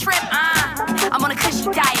happy trip. I'm on a cushy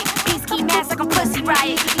diet. Peace key mask like a pussy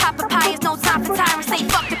riot. Pop papayas, no time for tyrants. Say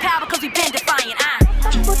fuck the power cause we been defiant.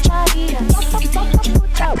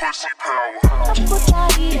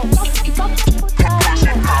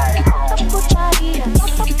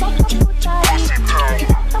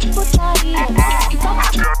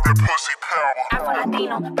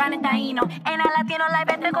 Afro-Latino, Brandon Taino. Ain't a Latino like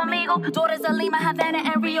vete conmigo. Tú eres de Lima, Havana,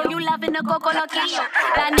 and Rio. You loving the coco loquillo.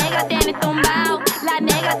 La negra tiene tumbao. La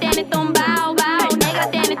negra tiene tumbao, bao. Negra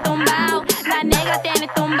tiene tumbao. La negra tiene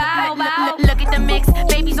tumbao, bao. Look at the mix,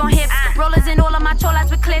 babies on hips. Rollers in all of my cholas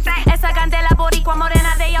with clips. Esa candela boricua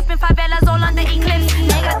morena, they up in favelas all under eclipse.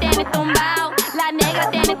 Negra tiene tumbao. La negra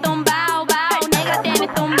tiene tumbao, bao. Negra tiene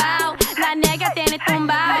tumbao. La negra tiene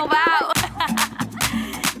tumbao, bao.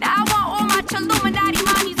 Now I want all my Illuminati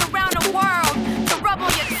mommies around the world to rub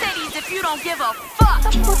on your titties if you don't give a fuck.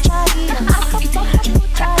 Pussy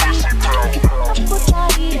power.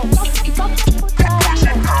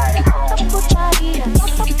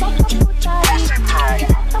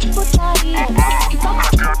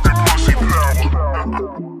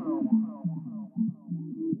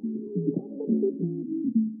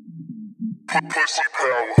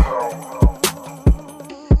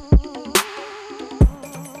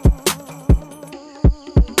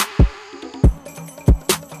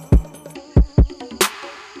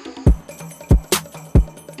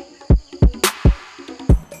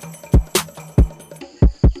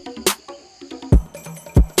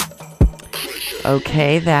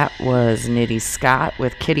 Okay, that was Nitty Scott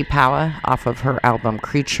with Kitty Power off of her album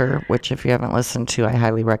Creature, which if you haven't listened to, I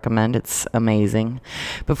highly recommend. It's amazing.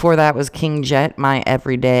 Before that was King Jet, My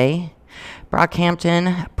Everyday.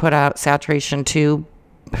 Brockhampton put out Saturation 2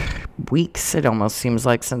 weeks, it almost seems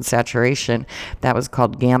like, since Saturation. That was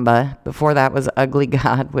called Gamba. Before that was Ugly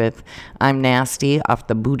God with I'm Nasty off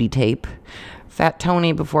the Booty Tape. Fat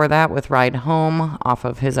Tony before that with Ride Home off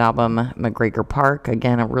of his album McGregor Park.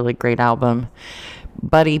 Again, a really great album.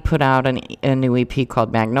 Buddy put out a new EP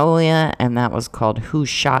called Magnolia, and that was called Who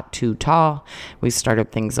Shot Too Tall. We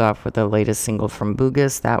started things off with the latest single from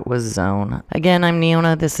Boogus. That was Zone. Again, I'm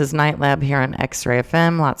Neona. This is Night Lab here on X-Ray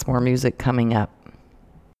FM. Lots more music coming up.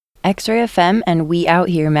 X-Ray FM and We Out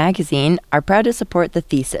Here magazine are proud to support The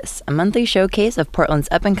Thesis, a monthly showcase of Portland's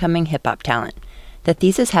up-and-coming hip-hop talent. The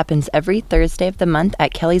Thesis happens every Thursday of the month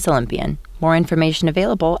at Kelly's Olympian. More information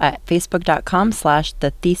available at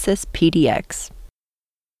facebook.com/thetesispdx.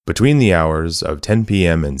 Between the hours of 10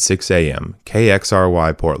 p.m. and 6 a.m.,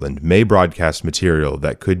 KXRY Portland may broadcast material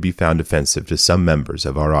that could be found offensive to some members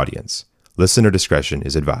of our audience. Listener discretion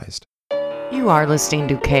is advised. You are listening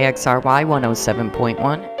to KXRY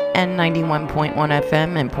 107.1 and 91.1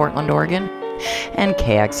 FM in Portland, Oregon, and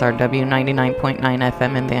KXRW 99.9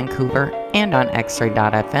 FM in Vancouver, and on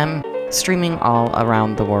X-Ray.FM, streaming all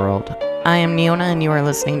around the world. I am Neona, and you are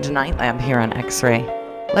listening to Night Lab here on X-Ray.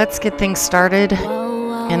 Let's get things started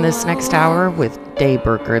in this next hour with Day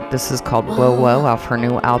Burkert. This is called Whoa Whoa off her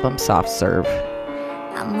new album Soft Serve.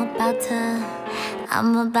 I'm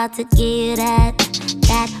about to get that,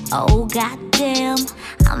 oh goddamn.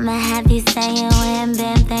 I'ma have you saying wham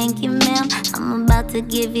bam, thank you ma'am. I'm about to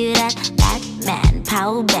give you that man,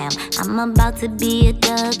 pow bam. I'm about to be a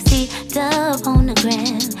dub on the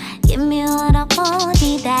gram. Give me what I want,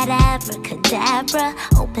 need that abracadabra.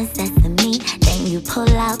 Open sesame, then you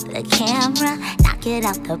pull out the camera. Knock it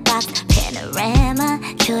out the box, panorama.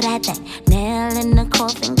 Kill that thing, nail in the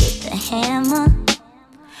coffin, get the hammer.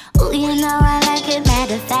 Ooh, you know I like it,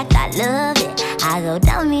 matter of fact, I love it. I go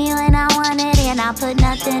dummy when I want it, and I put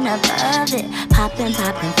nothing above it. Poppin',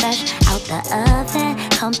 fresh out the oven.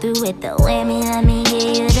 Come through with the whammy, let me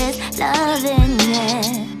give you this lovin',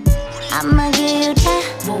 yeah. I'ma give you that.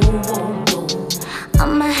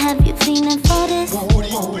 I'ma have you feeling for this.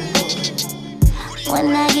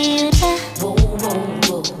 When I give you that,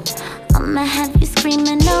 I'ma have you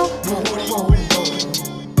screaming no.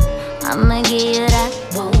 I'ma give you that.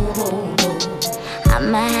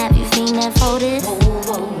 I'ma have you feeling for this.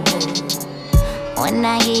 When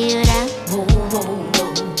I give you that,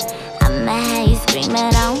 I'ma have you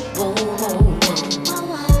screaming out.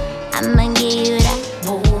 I'ma give you that.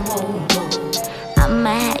 I'ma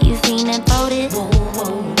have you feeling for this.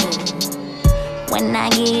 When I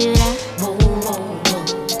give you that,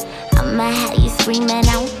 I'ma have you screaming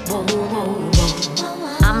out.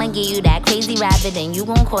 I'ma give you that crazy rabbit and you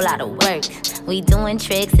gon' call out of work. We doing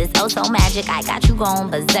tricks, it's oh so magic, I got you going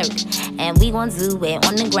berserk. And we gon' do it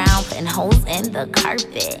on the ground, putting holes in the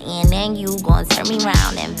carpet. And then you gon' turn me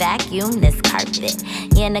round and vacuum this carpet.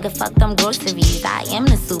 Yeah, nigga, fuck them groceries, I am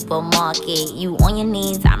the supermarket. You on your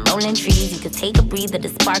knees, I'm rolling trees. You could take a breather to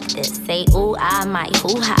spark this. Say ooh, I might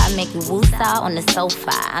hoo-ha, make you woo-saw on the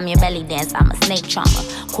sofa. I'm your belly dance, I'm a snake charmer.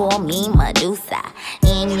 Call me Medusa.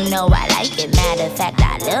 And you know I like it, matter of fact,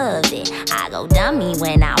 I love it. I go dummy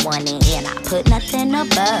when I want it, and I put nothing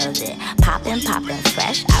above it. Poppin',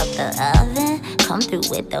 fresh out the oven. Come through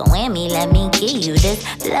with the whammy, let me give you this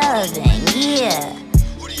loving, yeah.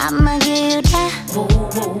 I'ma give you that.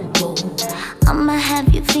 I'ma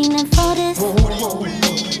have you feeling for this.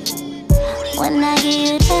 When I give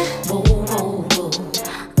you that,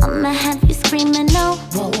 I'ma have you screaming no.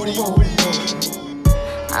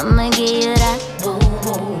 I'ma give you that.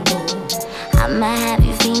 I'ma have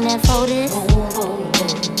you feeling for this.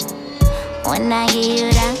 When I give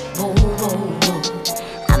you that,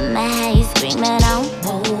 I'ma have you screaming out.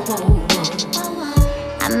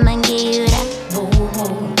 I'ma give you that.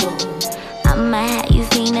 I'ma have you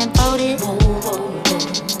feeling for this.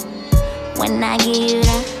 When I give you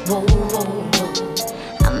that,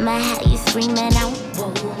 I'ma have you screaming out.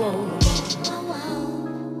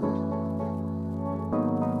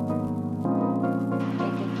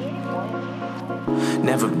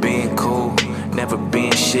 Never been cool, never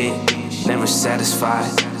been shit, never satisfied,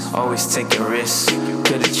 always taking risks.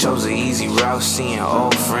 Could've chose an easy route, seeing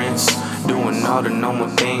old friends, doing all the normal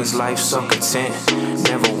things, life so content.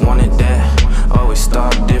 Never wanted that, always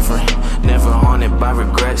thought different, never haunted by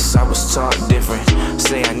regrets, I was taught different.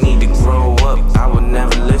 Say I need to grow up, I would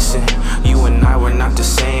never listen. You and I were not the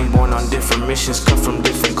same, born on different missions, cut from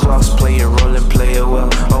different cloths, play a role and play it well.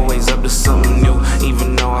 Always up to something new,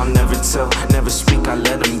 even though I'll never tell. Never speak, I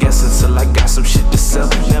let them guess until I got some shit to sell.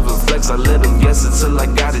 Never flex, I let them guess until I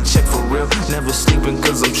got a check for real. Never sleeping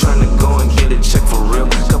cause I'm trying to go and get a check for real.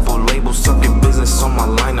 Couple labels talking business on my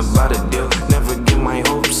line about a deal. Never give my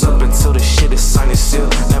whole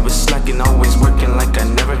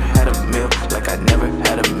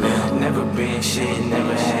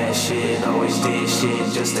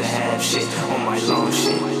shit just to have shit on my long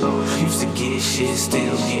shit. Used to get shit,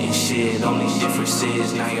 still getting shit. Only difference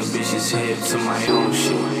is now your bitch is hip to my own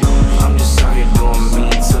shit. I'm just out here doing me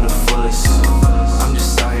to the fullest. I'm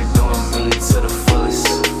just out here doing me to the fullest.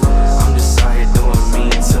 I'm just out here doing me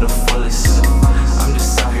to the fullest. I'm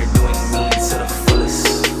just out here doing me to the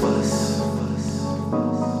fullest.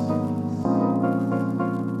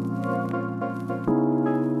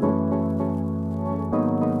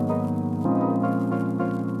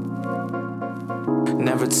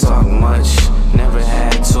 Never talk much, never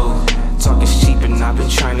had to. Talk is cheap and I've been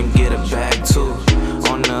trying to get a bag too.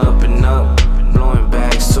 On the up and up, blowing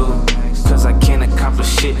bags too. Cause I can't accomplish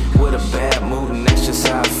shit with a bad mood, and that's just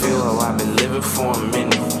how I feel. Oh, I've been living for a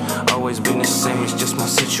minute. Always been the same, it's just my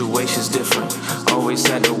situation's different. Always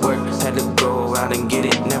had to work, had to go out and get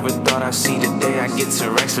it. Never thought I'd see the day I get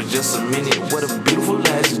 10 racks for just a minute. What a beautiful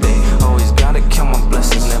last day. Always gotta count my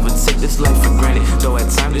blessings, never take this life for granted. Though at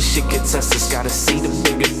times this shit get tested, gotta see the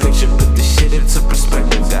bigger picture. Put this shit into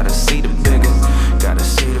perspective, gotta see the bigger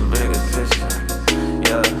picture.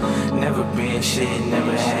 Yeah, never been shit,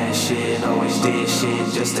 never had shit. Always did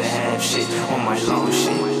shit just to have shit on my long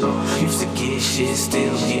shit. Used to get shit,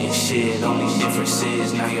 still getting shit. Only difference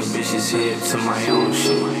is now your bitch is hip to my own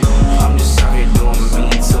shit. I'm just out here doing me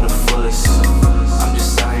to the fullest. I'm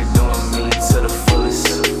just out here doing me to the fullest.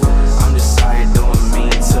 I'm just out here doing me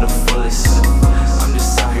to the fullest. I'm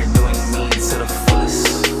just out here doing me to the fullest.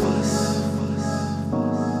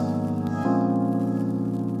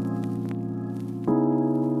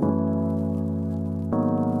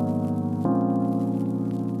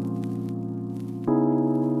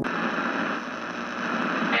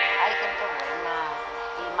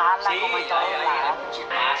 Sí, como en todos lados.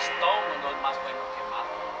 Todo el mundo es más bueno que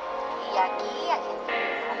malo. Y aquí hay gente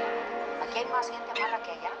mala. Aquí hay más gente mala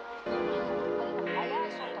que allá. Allá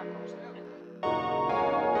es otra cosa.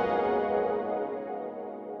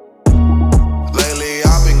 Lately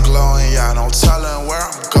I've been glowing, y'all. No telling where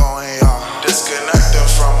I'm going, y'all. Disconnecting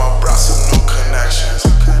from abroad, some new connections.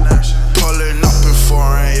 Pulling up in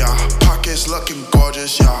foreign, y'all. Pockets looking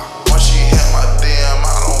gorgeous, y'all. Once she hit my DM,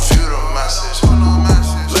 I don't view the message.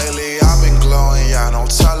 Lately I've been glowing, y'all. No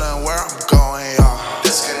telling where I'm going, y'all.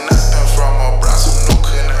 Disconnecting from abroad, some new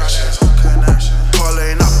connections.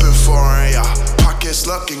 Pulling up in foreign, y'all. Pockets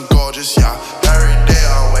looking gorgeous, y'all. Every day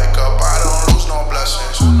I wake up, I don't lose no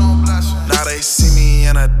blessings. Now they see me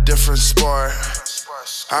in a different sport.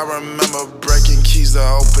 I remember breaking keys to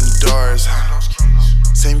open doors.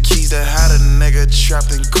 Same keys that had a nigga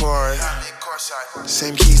trapped in court.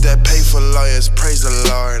 Same keys that pay for lawyers, praise the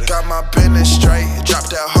Lord. Got my business straight, drop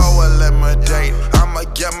that hoe and let me date. I'ma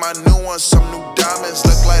get my new one, some new diamonds,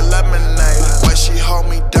 look like lemonade. Why she hold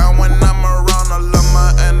me down when I'm around all of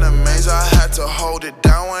my enemies? I had to hold it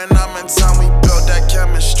down when I'm in town, we built that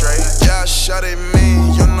chemistry. Yeah, I shut it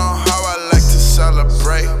mean, you know how I like to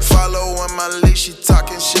celebrate. Following my lead, she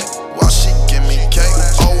talking shit while she give me cake.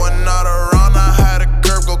 Oh, when not around, I had a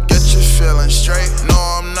girl, go get your feelings straight. No,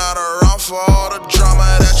 I'm not around for all the drama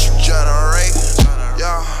that you generate.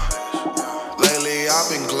 Yeah. Lately I've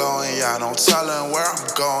been glowing, y'all. No telling where I'm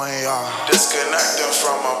going, y'all. Disconnecting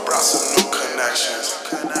from abroad, some new connections.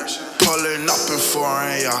 Pulling up in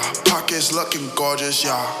foreign, y'all. Pockets looking gorgeous,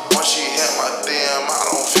 y'all. Once she hit my DM, I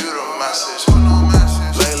don't view the message.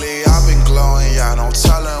 Lately I've been glowing, y'all. No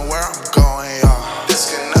telling where I'm going, y'all.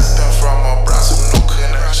 Disconnecting from abroad, some new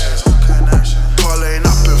connections. Pulling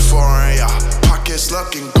up in foreign, y'all. Pockets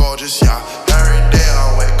looking gorgeous, y'all. Every day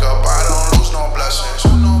I wake up, I don't lose no blessings.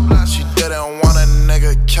 She didn't want a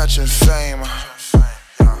nigga catching fame.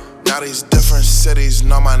 Now these different cities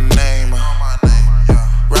know my name.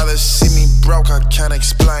 Rather see me broke, I can't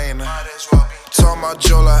explain. Told my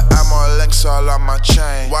jeweler, add more links all on my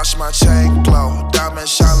chain. Watch my chain glow,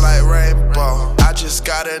 diamonds shine like rainbow. I just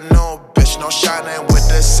got a new bitch, no shining with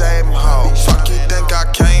the same hoe. Fuck you think I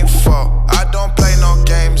came for? I don't play no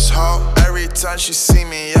games, ho. Every time she see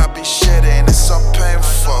me, I be shitting, it's so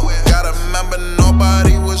painful. Gotta remember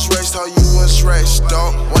nobody was raised how you was raised,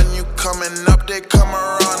 though. When you coming up, they come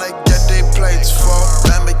around, they get their plates full.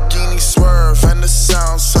 Lamborghini swerve, and the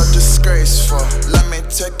sound so disgraceful. Let me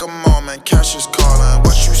take a moment, cash is calling.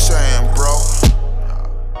 What you saying, bro?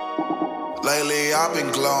 Lately I've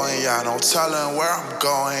been glowing, y'all. No telling where I'm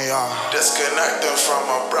going, y'all. Disconnecting from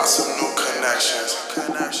abroad, some new connections.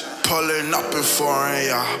 Pulling up in foreign,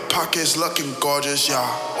 y'all. Pockets looking gorgeous,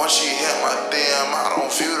 y'all. Once she hit my DM, I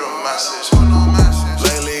don't view the message.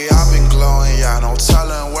 Lately I've been glowing, y'all. No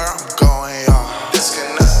telling where I'm going, y'all.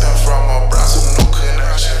 Disconnecting from abroad, some new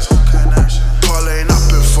connections. Pulling up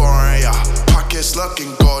in foreign, y'all. Pockets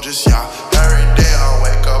looking gorgeous, y'all. Every day I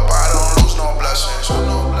wake up, I don't lose no no blessings. Show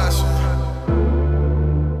no blessings.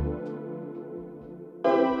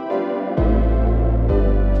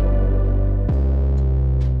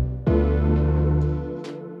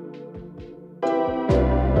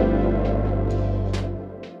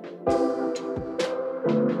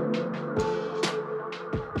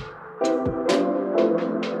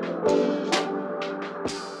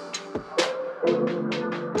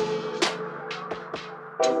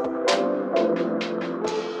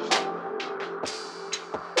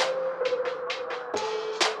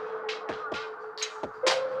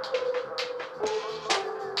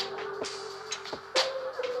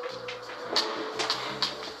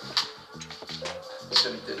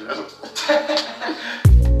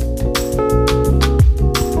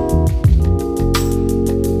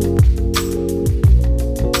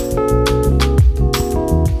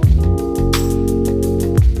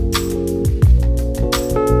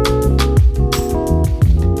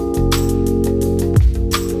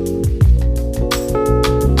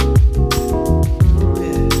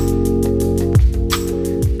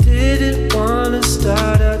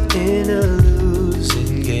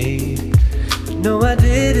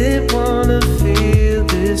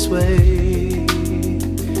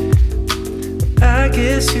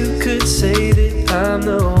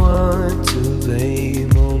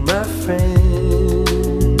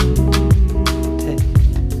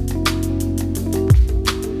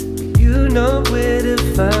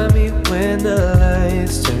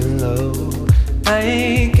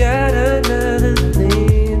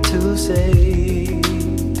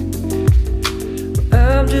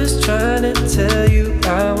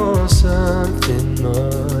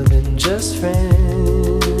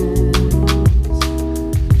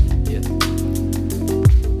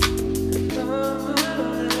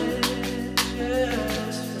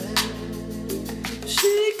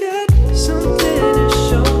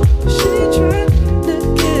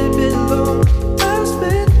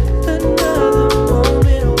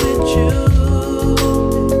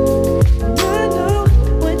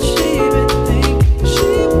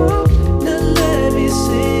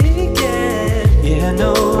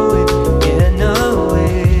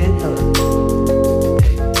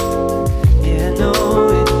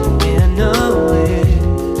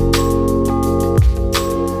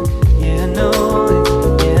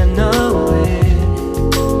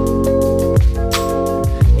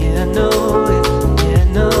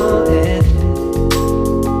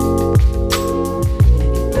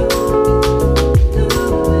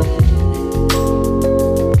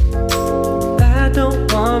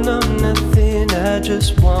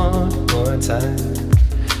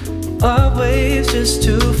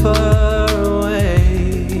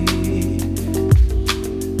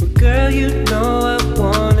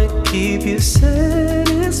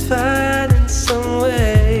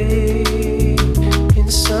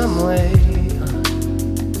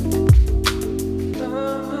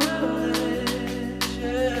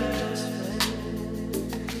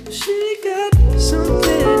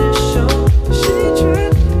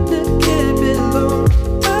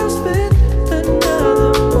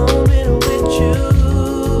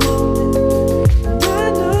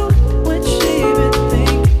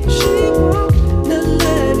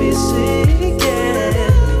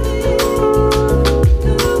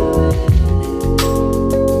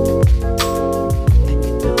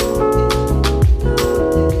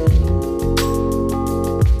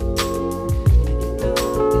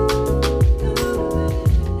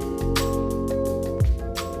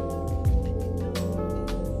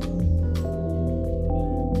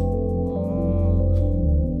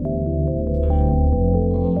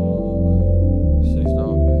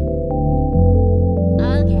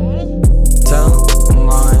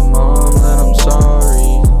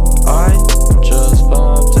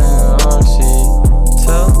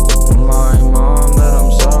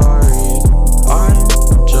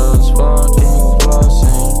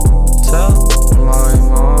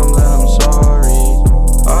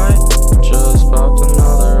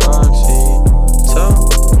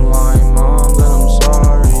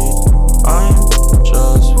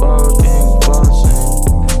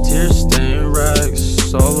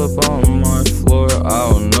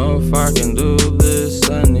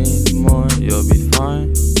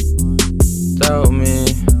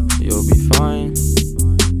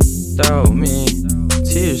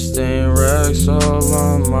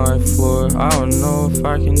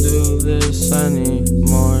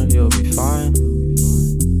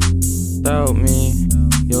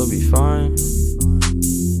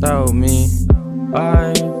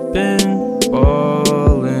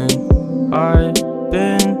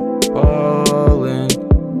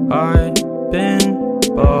 I've been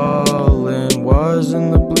ballin'.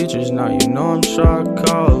 know I'm shot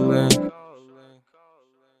calling.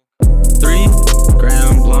 3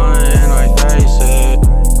 gram blunt and I face it.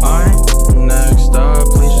 I'm next up,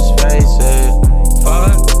 please just face it.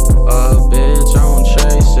 Fuck a bitch, I won't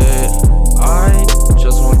chase it. I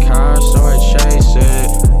just want cash, so I chase it.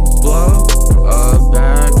 Blow a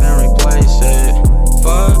bag, then replace it.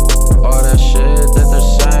 Fuck all that shit that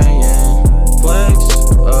they're saying. Flex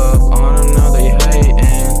up on them, now they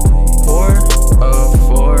hating. Pour up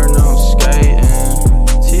 4, no skating.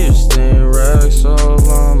 Tears stain racks all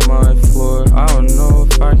on my floor. I don't know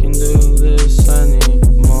if I can do this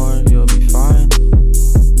anymore. You'll be fine.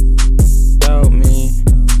 Doubt me,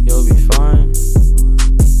 you'll be fine.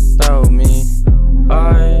 Doubt me.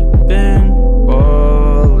 I've been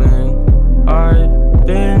ballin'. I've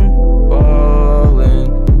been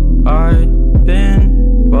ballin'. I've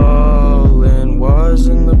been ballin'. Was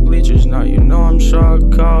in the bleachers, now you know I'm shot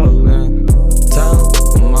callin'. Tell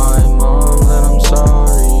my mom that I'm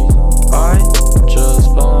sorry. I just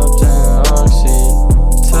popped an oxy.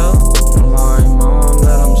 Tell my mom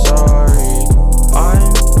that I'm sorry.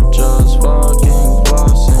 I'm just fucking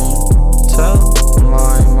flossing. Tell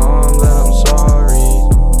my mom that I'm sorry.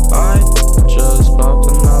 I just popped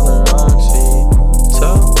another oxy.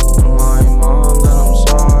 Tell my mom that I'm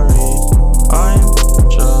sorry. I'm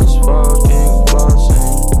just fucking flossing.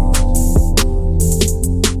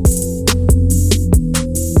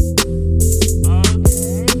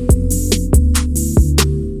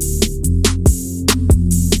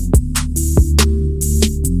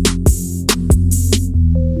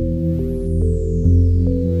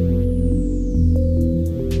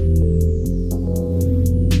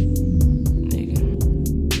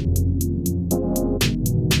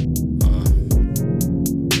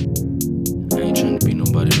 I ain't trying to be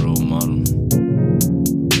nobody's role model.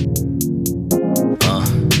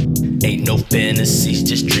 Ain't no fantasies,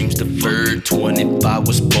 just dreams deferred. 25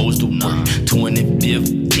 was supposed to work.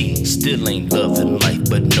 2015, still ain't loving life,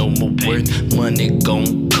 but no more work. Money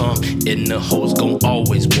gon' come, and the hoes gon'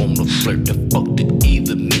 always wanna flirt. The fuck to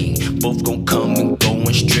either mean? Both gon' come and go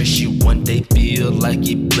and stress you. One day feel like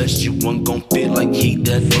he blessed you, one gon' feel like he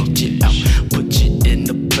done let you out. Put you in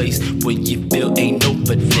a place where you feel ain't no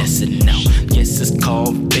finessing now. Yes, it's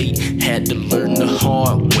called fate, had to learn the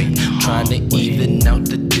hard way. Trying to even out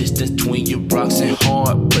the distance between your rocks and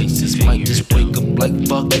hard places. Might just wake up like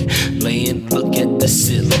fuck it, lay and look at the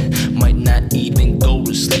ceiling. Might not even go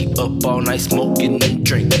to sleep, up all night smoking and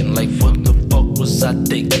drinking. Like what the fuck was I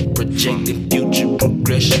thinking? Projecting future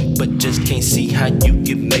progression, but just can't see how you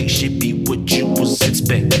can make shit be what you was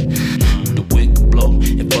expecting. The wind could blow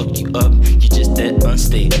and fuck you up, you just that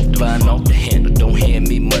unstable. Flying off the handle, don't hand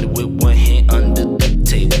me money with one hand under the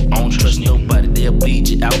table. I don't trust nobody, they'll bleed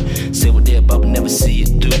you out. Say what they're about, but never see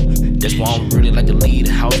it through. That's why I don't really like to leave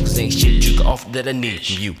the house, cause ain't shit you can offer that I need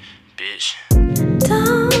from you, bitch.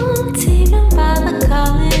 Don't even bother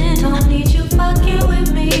calling. Don't need you fucking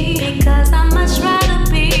with me, because I much rather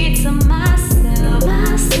be to myself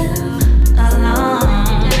alone.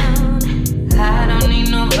 I don't need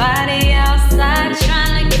nobody outside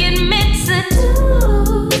trying to get me to do,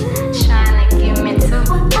 trying to get me to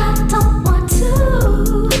what I don't want to.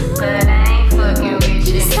 But I ain't fucking with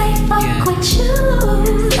you. Say fuck with you.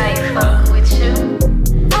 Say fuck with you.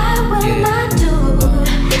 I will not do.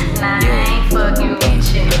 Nah, I ain't fucking with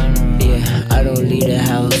you. Yeah, I don't leave the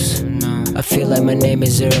house. I feel like my name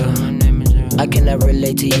is Earl. I cannot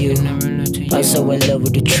relate to you. I'm so in love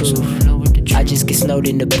with the truth. I just get snowed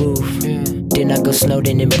in the booth. Then I go snowed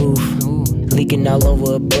in booth. Leaking all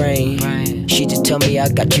over her brain. She just tell me I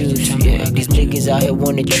got juice. Yeah, these niggas out here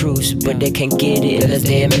wanting truce, but they can't get it unless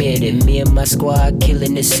they admit it. Me and my squad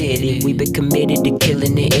killing the city. We been committed to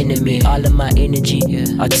killing the enemy. All of my energy,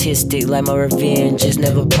 artistic like my revenge, it's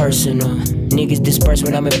never personal. Niggas disperse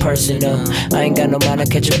when I'm in person. I ain't got no mind to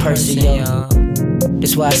catch a person, yo.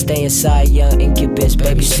 That's why I stay inside, young incubus.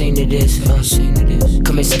 Baby, seen to this.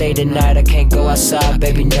 Come and stay tonight, I can't go outside,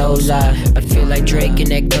 baby, no lie. I feel like Drake in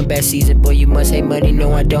that comeback season. Boy, you must hate money,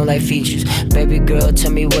 no, I don't like features. Baby girl,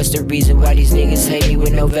 tell me what's the reason why these niggas hate me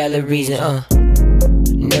with no valid reason,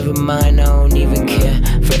 Never mind, I don't even care.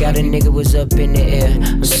 Forgot a nigga was up in the air.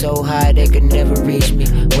 I'm so high they could never reach me.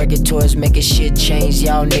 Working towards making shit change.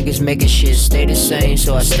 Y'all niggas making shit stay the same.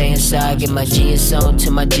 So I stay inside, get my genius on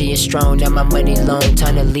till my genius strong. Now my money long,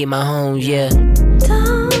 time to leave my home, yeah.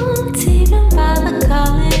 Don't even bother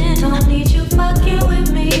calling. Don't need you fucking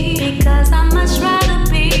with me, because I much rather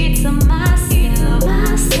be to myself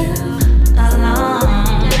alone.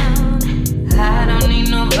 I don't need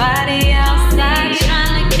nobody outside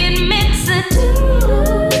trying to get me to do,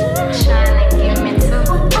 trying to get me to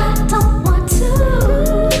what I don't want to.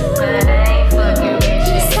 But I ain't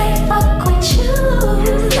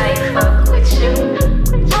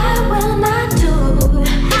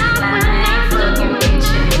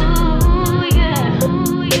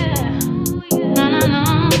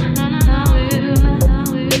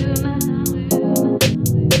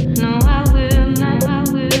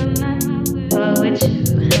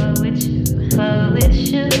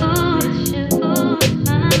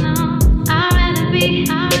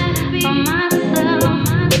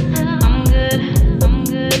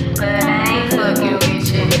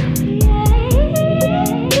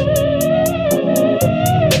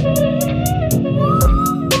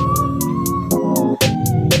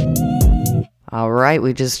All right,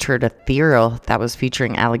 we just heard Ethereal. That was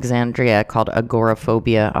featuring Alexandria, called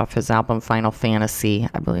Agoraphobia, off his album Final Fantasy.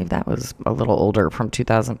 I believe that was a little older, from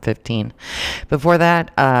 2015. Before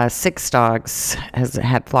that, Six Dogs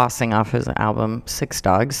had Flossing off his album Six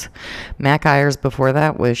Dogs. Mac Ayers before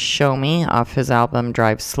that was Show Me off his album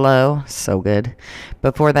Drive Slow. So good.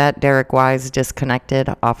 Before that, Derek Wise, Disconnected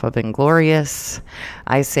off of Inglorious.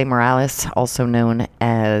 Ice Morales, also known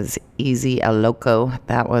as Easy El Loco.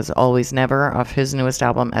 That was Always Never off his newest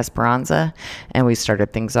album Esperanza. And we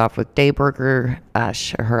started things off with Dayburger,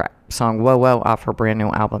 her song Whoa Whoa off her brand new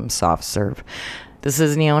album Soft Serve. This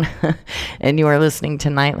is Neon, and you are listening to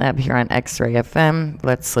Night Lab here on X-Ray FM.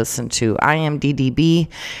 Let's listen to I Am DDB.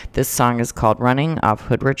 This song is called Running off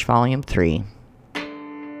Hoodrich Volume 3.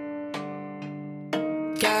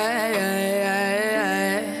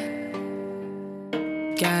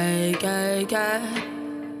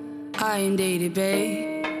 I am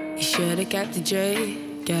DDB. You should've kept the J.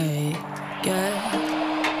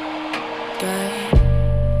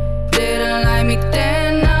 Didn't like me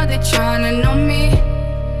then, now they tryna know me.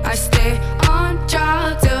 I stay on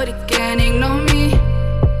trial till they can't ignore me.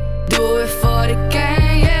 Do it for the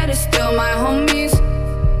gang, yeah, they're still my homies.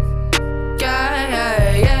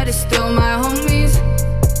 Yeah, they're still my homies.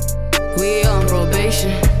 We on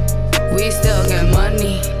probation, we still get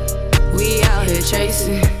money. We out here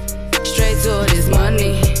chasing, straight to this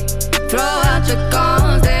money. Throw out the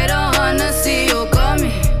guns, they don't wanna see you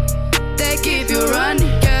coming. They keep you running,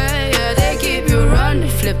 yeah, they keep you running.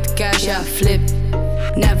 Flip the cash, yeah, flip.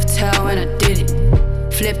 Never tell when I did it.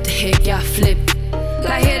 Flip the hit, yeah, flip.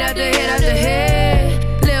 Like hit after hit after hit.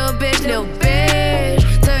 Little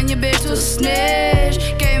bitch, turn your bitch to a snitch.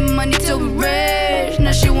 Gave me money to be rich,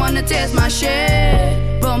 now she wanna test my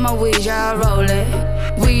shit. Roll my weed, yeah, I roll it.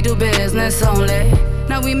 We do business only.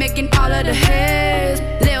 Now we making all of the hits.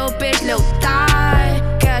 Little bitch, little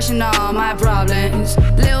thigh, cashing all my problems.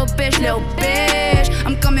 Little bitch,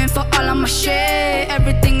 I'm coming for all of my shit.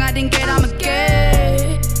 Everything I didn't get, I'ma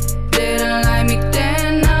get. Didn't like me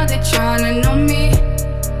then, now they tryna know me.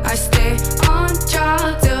 I stay on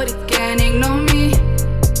trial till they can't ignore me.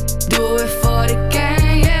 Do it for the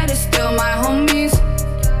gang, yeah, they're still my homies.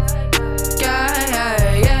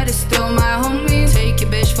 Yeah, they're still my homies. Take your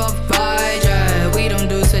bitch for a ride, yeah. We don't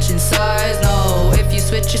do switching sides, no. If you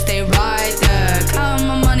switch, you stay right there. Count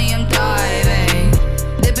my money, I'm diving.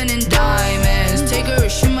 Dipping in diamonds. Take a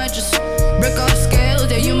risk, you might just break off scales.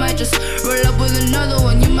 Yeah, you might just roll up with another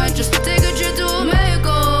one. You might just take a trip to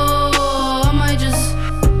Mexico. I might just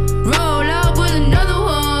roll up with another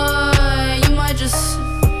one. You might just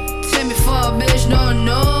take me for a bitch, no.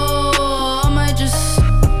 I might just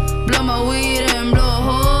blow my weed and blow a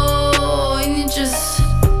hole. And you just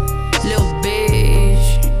little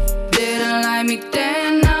bitch. Didn't like me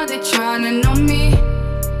then, now they tryna know me.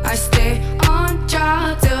 I stay on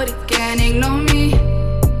trial till they can't ignore me.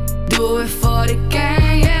 Do it for the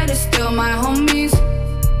gang, yeah, they're still my homies.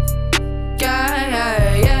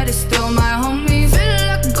 Yeah, they're still my homies. Feeling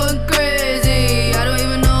like I'm going crazy. I don't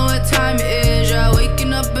even know what time it is. Yeah,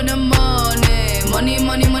 waking up in the morning.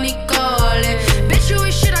 Money calling. Bitch, you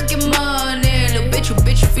ain't shit, I get money. Little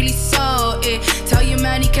bitch, you really salty. Tell your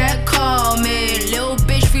man he can't call me. Little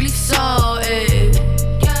bitch, really salty.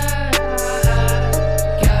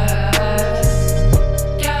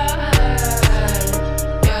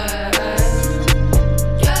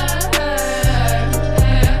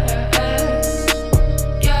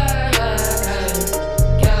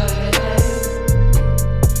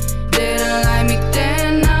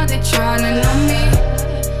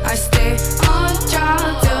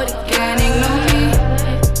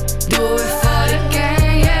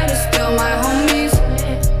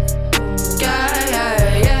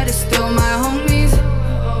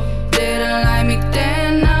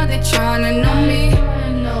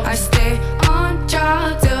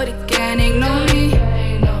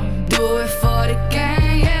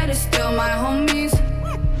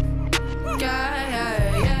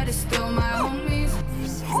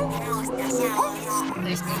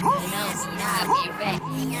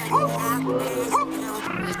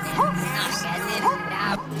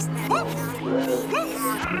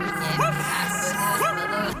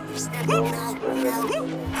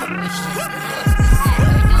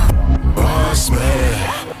 Boss man,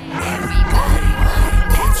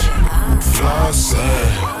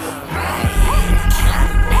 flossing,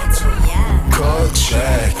 cold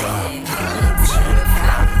check,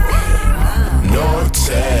 no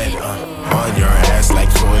tag, on your ass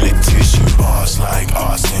like toilet tissue. Boss like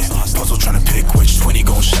Austin, puzzle tryna pick which 20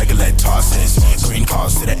 gon' shaggy let tosses. Green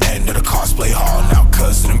calls to the end of the cosplay hall. Now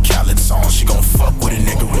cuz of them Khaled songs, she gon' fuck with a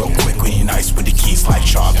nigga real quick when you nice with the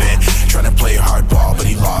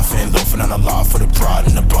broad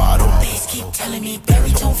in the bottle. Bitch keep telling me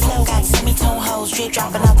baritone flow. Got semitone hoes, drip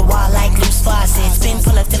dropping out the wall like loose faucets. Spin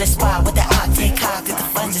pull up to the spot with the octane cock. Cause the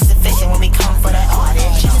funds is sufficient when we come for the audit.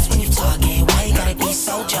 Just when you talking, why you gotta be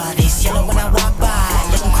so jaundiced? Yellow when I walk by,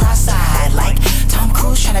 looking cross-eyed like Tom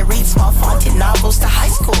Cruise trying to read small fonted novels to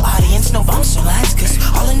high school audience. No bumps or lines, cause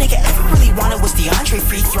all a nigga ever really wanted was DeAndre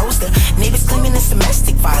free throws. The neighbors claiming it's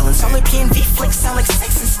domestic violence. All the PNV flicks sound like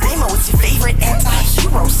Sex and Screamo. It's your favorite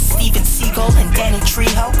anti-heroes, Steven Seagal and Danny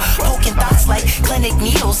Trejo, poking thoughts like clinic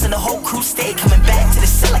needles, and the whole crew stay coming back to the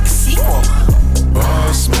set like a sequel.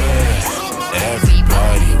 Boss man,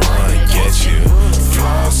 everybody wanna get you.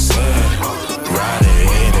 Flossin', riding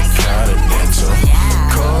in a Continental.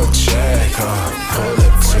 Cold check, pull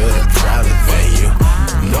up to the private venue.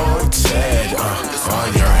 No Ted,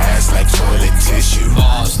 on your ass like toilet tissue.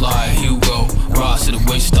 Bars like Hugo, Ross to the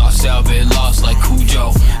waist, star salvage, lost like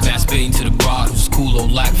Cujo. Masturbating to the broad, who's cool,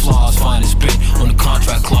 old lack flaws. Find his bit on the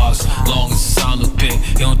contract clause. Long as the sound look big,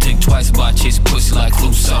 he don't think twice about chasing pussy like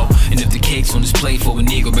Clouseau. And if the cake's on his plate for a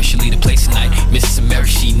nigga, but she leave the place tonight. Mrs. Mary,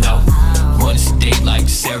 she know. Run is a date like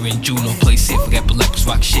Sarah and Juno. Play safe, forget epileptics,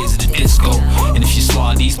 rock shades at the disco. And if she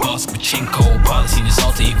swallow these bars, Pachinko. Probably seen his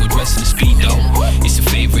alter ego dressed in a speedo. It's your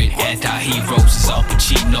favorite anti-heroes, it's Al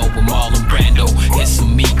Pacino with Marlon Brando. Hit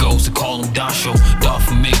some Migos to call him Dasho. Dolph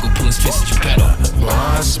Flamingo pulling twisted Geppetto.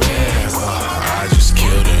 Boss man, I just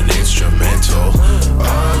killed an instrumental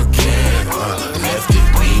again. Left it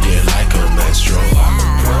bleeding like a menstrual.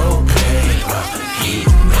 Propane,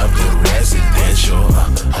 heating up the residential.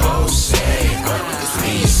 Jose,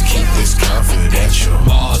 please keep this confidential.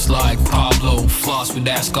 Bars like Pablo, floss with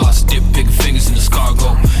ascots, dip picking fingers in the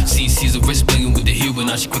escargot. CC's a wrist blinging with the Huber,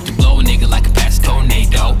 now she quick to blow a nigga like a past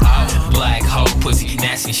tornado. Black hoe, pussy,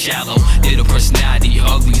 nasty and shallow. Little personality,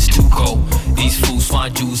 ugly as too cold. These fools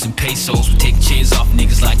find jewels and pesos. We take chains off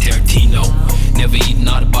niggas like Tarantino. Never eating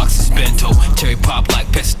out of boxes bento. Cherry pop like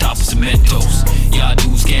Pestatoppers and Mentos. Y'all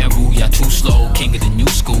dudes can't rule, y'all too slow. King of the new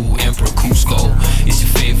school, Emperor Cusco. It's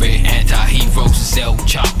your favorite anti-heroes. It's El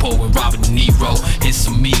Chapo and Robert De Niro. Hit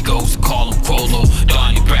some Migos to call them Crollo.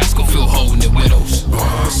 Don Nebraska, Phil Ho and the widows.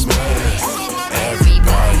 Boss man,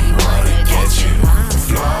 everybody wanna get you.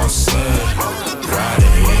 Flossin',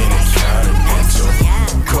 riding in a Continental.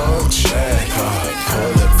 Cold check,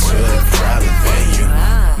 pull up to the private venue.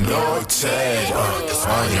 No Ted,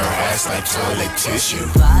 on your ass like toilet tissue.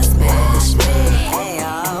 Boss man, Hey yo,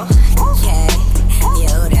 okay,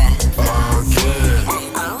 Yoda. Again,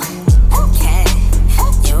 Okay,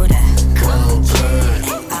 Yoda. cold blood.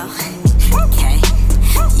 Okay,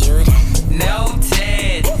 Yoda. No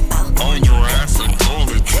Ted, on your ass like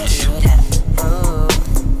toilet tissue.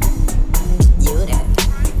 Yoda,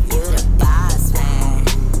 boss man.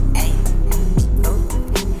 Hey,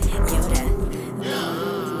 Yoda.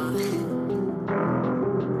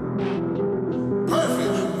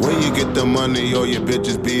 When you get the money, all your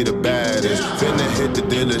bitches be the baddest. Finna hit the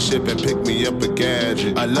dealership and pick me up a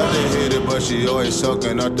gadget. I love to hit it, but she always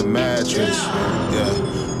sucking out the mattress. Yeah,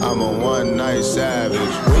 I'm a one-night savage.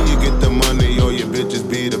 When you get the money, all your bitches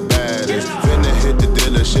be the baddest. Finna hit the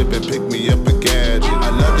dealership and pick me up a gadget. I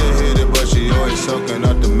love to hit it, but she always sucking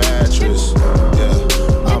out the mattress.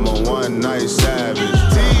 Yeah, I'm a one-night savage.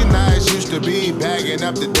 T-Nights used to be bagging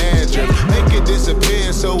up the dandruff. Make it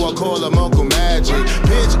disappear, so I call them Uncle Magic.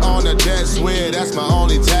 Bitch on a jet, swear that's my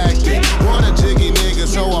only tactic. Want a jiggy nigga,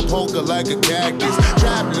 so I poke her like a cactus.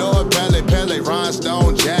 Trap Lord, Pele,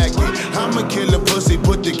 rhinestone jacket. I'ma kill a pussy,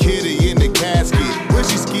 put the kitty in the casket. When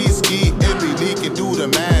she ski, it be leaking through the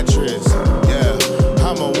mattress. Yeah,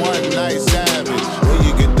 I'm a one-night savage. When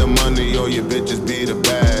you get the money, all your bitches be the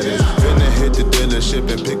baddest. Finna hit the dealership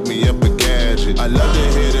and pick me up a gadget. I love to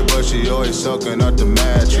hit it, but she always sucking out the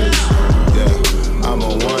mattress. Yeah, I'm a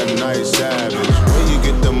one-night savage. When you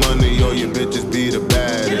get the money, all your bitches be the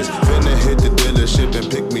baddest. Finna hit the dealership and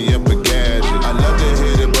pick me up a gadget. I love to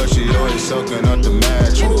hit it, but she always sucking out the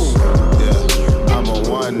mattress. Yeah, I'm a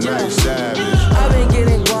one-night savage. I've been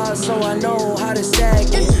getting guap, so I know how to stack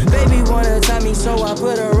it. Baby wanna tie me, so I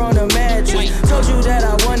put her on a mattress. Told you that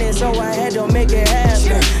I wanted, so I had to make it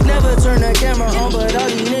happen. Never turn the camera on, but all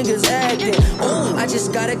these niggas acting. Ooh, I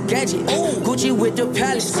just got a gadget. Gucci with the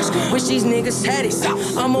palace. Wish these niggas had it.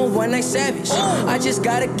 I'm a one-night savage. I just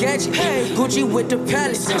got a gadget. Gucci with the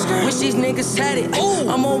palace. Wish these niggas had it.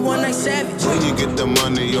 I'm a one-night savage. When you get the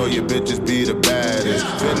money, all your bitches be the baddest.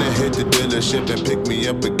 Finna hit the dealership and pick me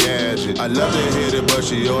up a gadget. I love to hit it, but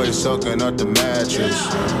she always sucking out the mattress.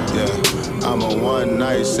 Yeah, I'm a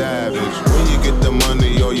one-night savage. When you get the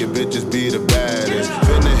money, all your bitches be the baddest.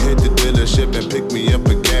 Finna hit the dealership and pick me up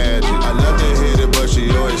a gadget. I love to hit it, but she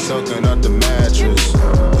always sucking out the mattress.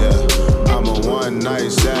 Yeah, I'm a one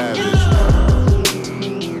night savage.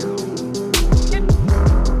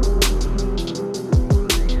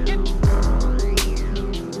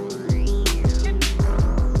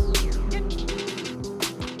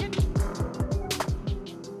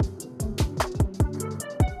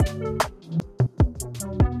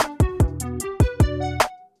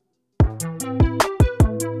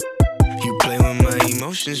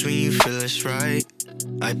 When you feel it's right,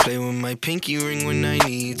 I play with my pinky ring when I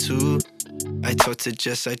need to. I talk to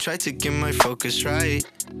Jess, I try to get my focus right.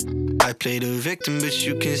 I play the victim, but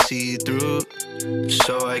you can see through.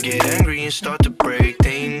 So I get angry and start to break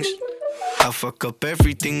things. I'll fuck up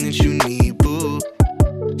everything that you need, boo.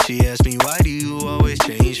 She asked me, why do you always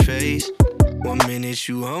change face? 1 minute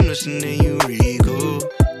you homeless and then you regal.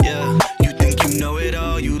 Yeah, you think you know it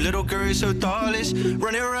all, you little girl so thoughtless.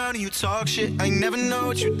 Running around and you talk shit, I never know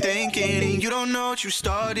what you're thinking. And you don't know what you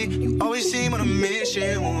started, you always seem on a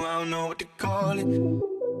mission. Well, I don't know what to call it.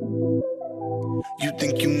 You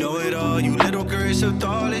think you know it all, you little girl so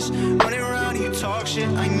thoughtless. Running around and you talk shit,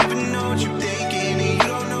 I never know what you're thinking. And you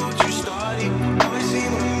don't know what you started, you always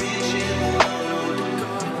seem on a mission. Well, I don't know what to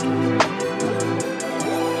call it.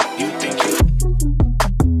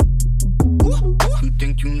 You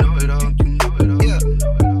think you know it all, you know it all. Yeah.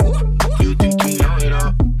 You think you know it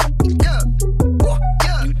all. Yeah.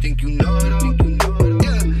 Yeah. You think you know it all, you know it all.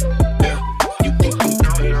 Yeah. Yeah. You think you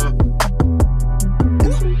know it all.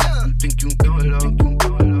 Yeah. You think you know it all, you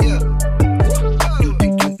know it all. Yeah. You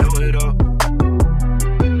think you know it all.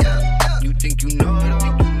 Yeah. You think you know it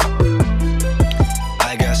all.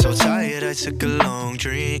 I got so tired, I took a long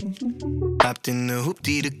drink. Hopped in the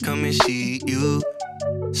hoopty to come and see you.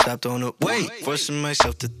 Stopped on the way, forcing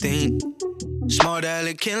myself to think. Smart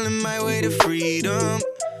aleck killing my way to freedom.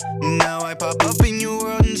 Now I pop up in your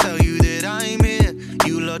world and tell you that I'm here.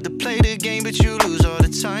 You love to play the game, but you lose all the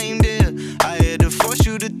time, dear. I had to force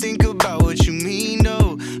you to think about what you mean,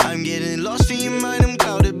 though. I'm getting lost in your mind, I'm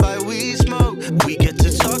clouded by weed smoke. We get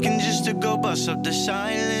to talking just to go bust up the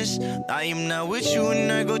silence. I am not with you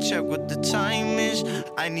and I go check what the time is.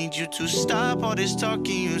 I need you to stop all this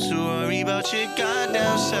talking. You to worry about your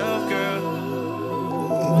goddamn self, girl.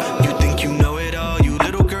 You think you know it all, you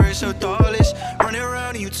little girl so thoughtless. Running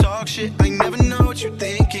around and you talk shit, I never know what you're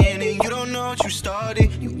thinking. And you don't know what you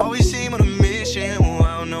started, you always seem on a mission. Well,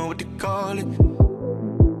 I don't know what to call it.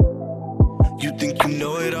 You think you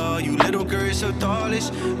know it all, you little girl so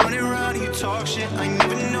thoughtless. Running around and you talk shit, I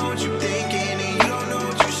never know what you're thinking. And you don't know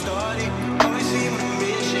what you started, you always seem on a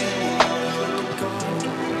mission.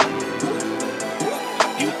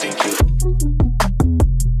 You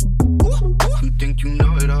think you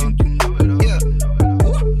know it all, you know it all. Yeah.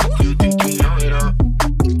 You think you know it all.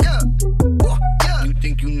 Yeah. Yeah. You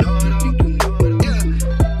think you know it all, you know it all. Yeah.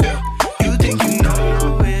 Yeah. You think you know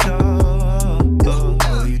it all.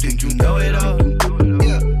 Oh, you think you know it all.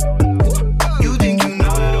 Yeah. You think you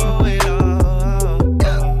know it all.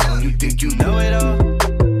 Yeah. You think you know it all.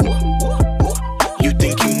 You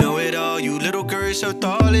think you know it all, you little girl so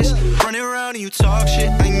thoughtless. Running around and you talk shit,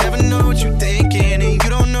 I never know what you're thinking. And you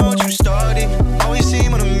don't know what you started, always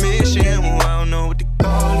seem on a mission. Well, I don't know what to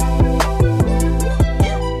call it.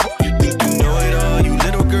 You think you know it all, you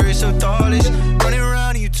little girl so thoughtless. Running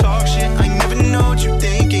around and you talk shit, I never know what you're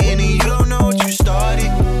thinking. And you don't know what you started,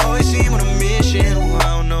 always seem on a mission. Well,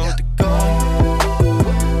 I don't know what to call it.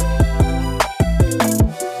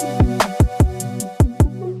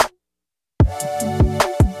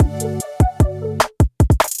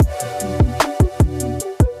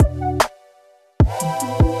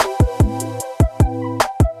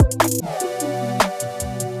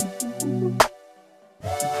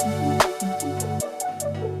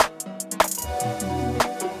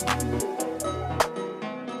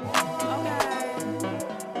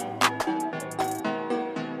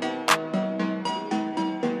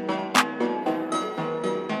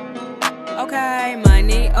 Okay,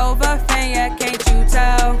 money over fame, yeah, can't you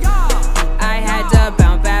tell? I had to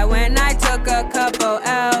bounce back when I took a couple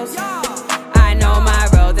L's. I know my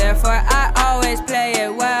role, therefore I always play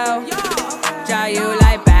it well. Draw you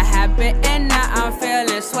like bad habit and now I'm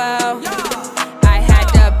feeling swell. I had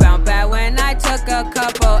to bounce back when I took a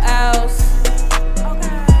couple L's.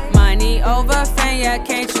 Money over fame, yeah,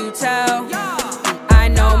 can't you tell? I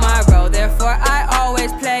know my role, therefore I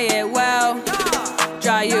always play it well.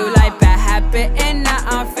 Draw you like bad habit and now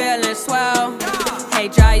I'm feeling swell. Hey,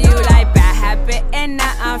 draw you like bad habit and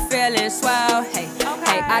now I'm feeling swell. Hey,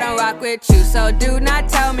 I don't rock with you, so do not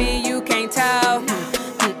tell me you can't tell.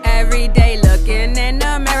 Every day looking in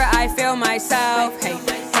the mirror, I feel myself.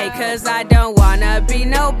 Hey, cause I don't wanna be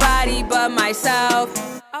nobody but myself.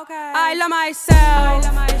 I love myself.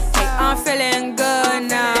 Hey, I'm feeling good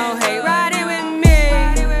now. Hey, ride it with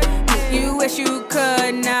me. You wish you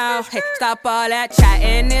could now. Hey, stop all that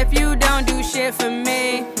chatting if you don't do shit for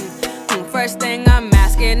me. First thing I'm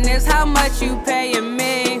asking is how much you paying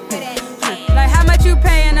me. Like how much you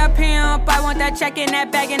paying a pimp? I want that check in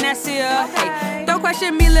that bag and that seal. Hey, don't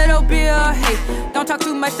question me, little Bill. Hey, don't talk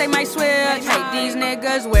too much, they might switch. Hey, these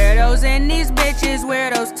niggas weirdos and these bitches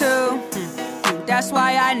weirdos too. That's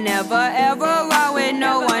why I never ever run with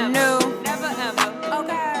no one new.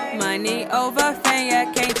 Money over fame,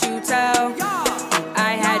 yeah, can't you tell?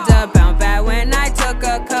 I had to bounce back when I took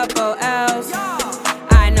a couple L's.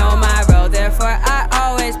 I know my role, therefore I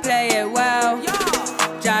always play it well.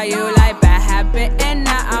 Draw you like bad habit and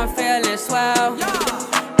now I'm feeling swell.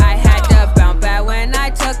 I had to bounce back when I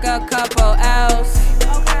took a couple L's.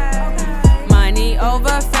 Money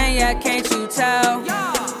over fame, yeah, can't you tell?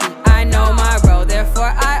 I know my role,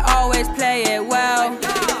 therefore I always play it well.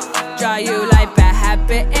 Draw you like bad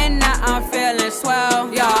habit and now I'm feeling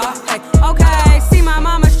swell. Y'all, hey, okay, see my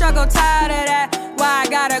mama struggle, tired of that. Why I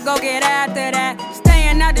gotta go get after that?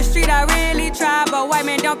 Staying out the street, I really try, but white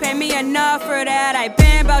men don't pay me enough for that. I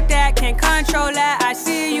been about that, can't control that. I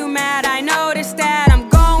see you mad, I noticed that. I'm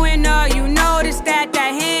going up, you noticed that.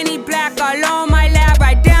 That Henny black all on my lap,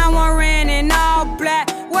 right down Warren in all black.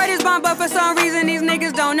 Word is bomb, but for some reason these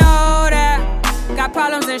niggas don't know that. Got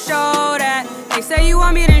problems and show that. They say you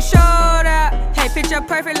want me to show that. Hey, picture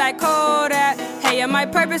perfect like Kodak. Hey, you're my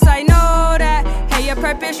purpose, I know that. Hey, your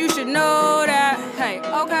purpose, you should know that. Hey,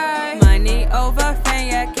 okay. Money over fame,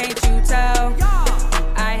 yeah, can't you tell?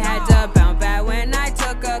 I had to bounce back when I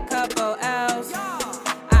took a couple L's.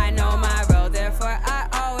 I know my role, therefore I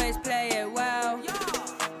always play it well.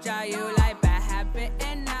 Draw you like bad habit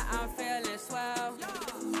and now I'm feeling swell.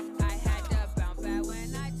 I had to bounce back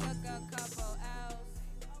when I took a couple L's.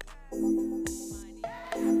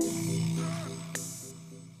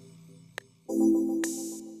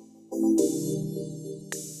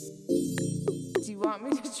 Do you want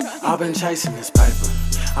me to try? I've been chasing this paper.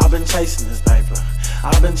 I've been chasing this paper.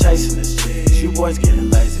 I've been chasing this cheese. You boys getting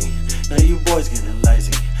lazy. Now you boys getting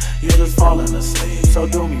lazy. You're just falling asleep. So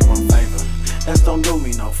do me one favor. That's don't do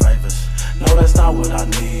me no favors. No, that's not what I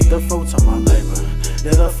need. The fruits of my labor.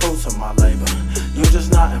 They're the fruits of my labor. You're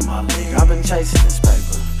just not in my league. I've been chasing this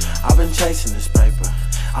paper. I've been chasing this paper.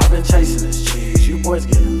 I've been chasing this cheese. You boys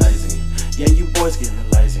getting lazy. Yeah, you boys getting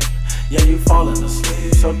lazy. Yeah, you falling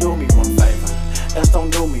asleep. So do me one favor. That's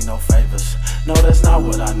don't do me no favors. No, that's not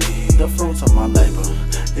what I need. The fruits of my labor.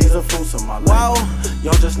 These are fruits of my labor. Wow.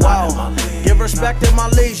 You're just not in my league. Give respect in my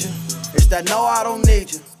leisure. It's that no, I don't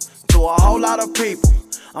need you. To a whole lot of people,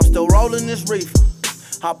 I'm still rolling this reefer.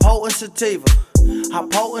 High potent sativa. High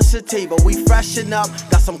potent sativa, we freshen up.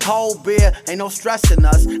 Got some cold beer, ain't no stressing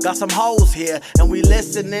us. Got some hoes here, and we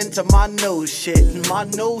listening to my new shit. My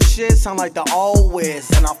new shit sound like the old whiz.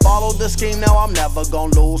 And I follow the scheme, now I'm never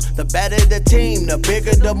gonna lose. The better the team, the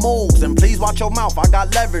bigger the moves. And please watch your mouth, I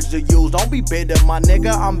got leverage to use. Don't be bitter, my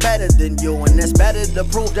nigga, I'm better than you. And it's better to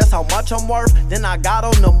prove just how much I'm worth. Then I got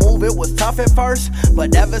on the move, it was tough at first.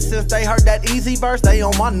 But ever since they heard that easy verse, they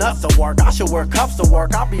on my nuts to work. I should wear cuffs to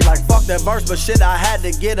work, I'll be like, fuck that verse. But shit, I had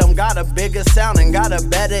to get them, got a bigger sound and got a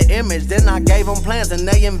better image. Then I gave them plans and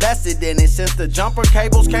they invested in it. Since the jumper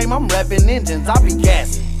cables came, I'm revving engines, I be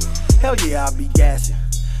gassing. Hell yeah, I be gassing.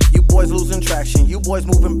 You boys losing traction, you boys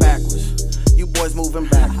moving backwards. You boys moving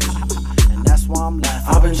backwards. And that's why I'm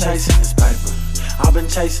laughing. I've been chasing this paper. I've been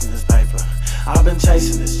chasing this paper. I've been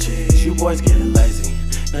chasing this cheese. You boys getting lazy.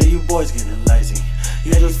 Now you boys getting lazy.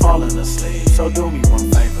 You're just falling asleep. So do me one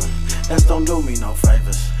favor. That's don't do me no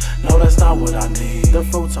favors. No, that's not what I need. The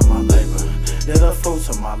fruits of my labor. They're the fruits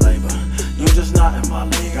of my labor. You're just not in my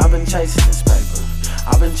league. I've been chasing this paper.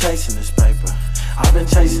 I've been chasing this paper. I've been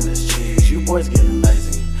chasing this cheese. You boys getting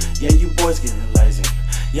lazy. Yeah, you boys getting lazy.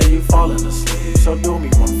 Yeah, you falling asleep. So do me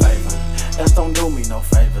one favor. That's don't do me no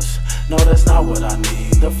favors. No, that's not what I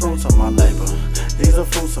need. The fruits of my labor. These are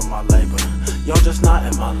fruits of my labor. You're just not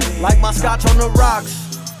in my league. Like my scotch on the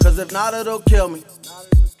rocks. Cause if not, it'll kill me.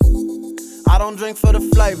 I don't drink for the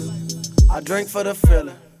flavor, I drink for the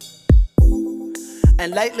feeling.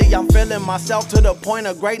 And lately I'm feeling myself to the point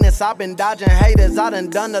of greatness. I've been dodging haters, I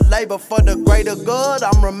done the labor for the greater good.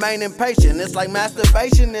 I'm remaining patient, it's like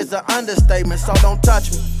masturbation is an understatement. So don't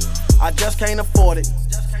touch me, I just can't afford it.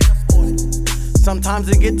 Sometimes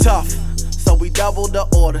it get tough, so we double the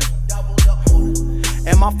order.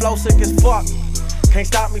 And my flow sick as fuck, can't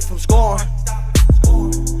stop me from scoring.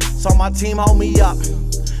 So my team hold me up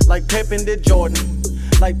like Pippen did Jordan.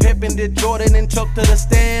 Like Pippen did Jordan and took to the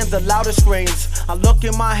stands. The loudest screams. I look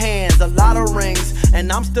in my hands, a lot of rings.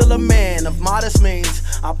 And I'm still a man of modest means.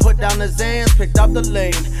 I put down the Zans, picked up the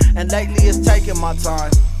lean. And lately it's taking my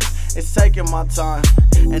time. It's taking my time.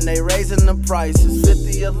 And they raising the price. It's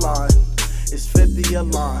 50 a line. It's 50 a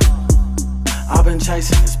line. I've been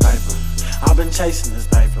chasing this paper. I've been chasing this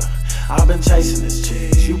paper. I've been chasing this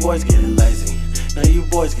cheese. You boys getting lazy. Now you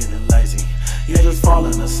boys getting lazy. You're just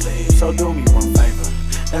falling asleep. So do me one favor.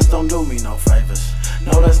 That's don't do me no favors.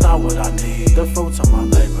 No, that's not what I need. The fruits of my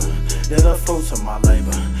labor. They're the fruits of my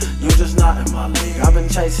labor. You're just not in my league. I've been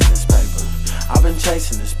chasing this paper. I've been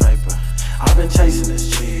chasing this paper. I've been chasing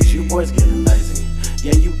this cheese. You boys getting lazy.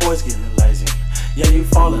 Yeah, you boys getting lazy. Yeah, you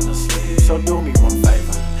falling asleep. So do me one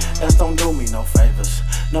favor. That's don't do me no favors.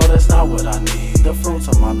 No, that's not what I need. The fruits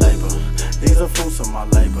of my labor. These are fruits of my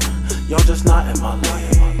labor. You're just not in my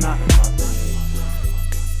league. Not in my league.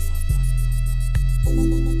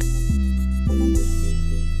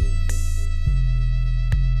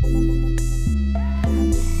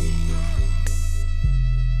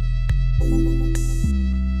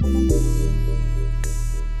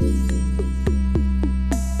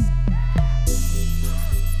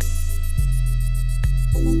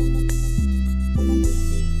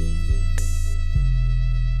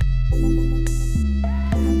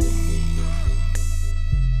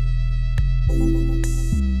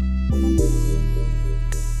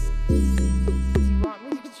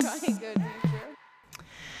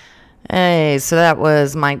 Hey, so that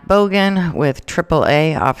was Mike Bogan with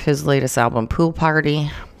AAA off his latest album, Pool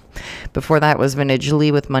Party. Before that was Vintage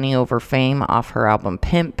Lee with Money Over Fame off her album,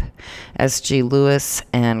 Pimp. S.G. Lewis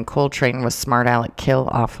and Coltrane with Smart Alec Kill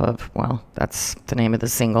off of, well, that's the name of the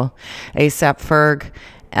single. A$AP Ferg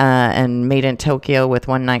and Made in Tokyo with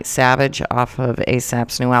One Night Savage off of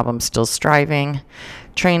A$AP's new album, Still Striving.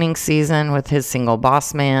 Training Season with his single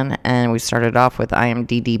Boss Man, and we started off with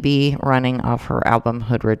IMDDB running off her album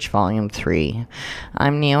Hoodrich Volume 3.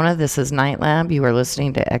 I'm Neona, this is Night Lab, you are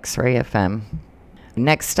listening to X-Ray FM.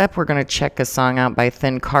 Next up, we're going to check a song out by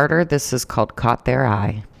Thin Carter. This is called Caught Their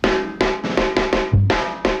Eye.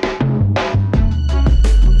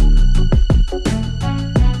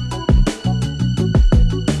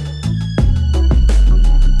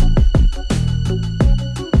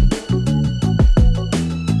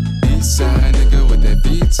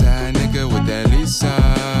 Nigga with that Lisa,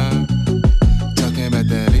 talking about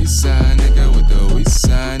that Lisa, nigga with the West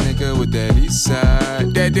Side, nigga with that East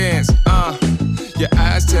Side. That dance, your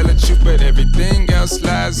eyes tell the truth, but everything else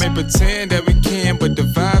lies. May pretend that we can, but the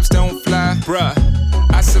vibes don't fly, bruh.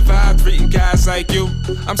 I survived reading guys like you.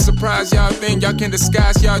 I'm surprised y'all think y'all can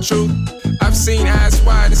disguise y'all truth. I've seen eyes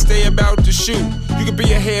wide and stay about to shoot. You can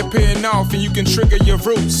be a head peeling off and you can trigger your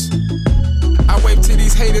roots. I wave to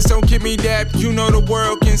these haters, don't give me that. You know the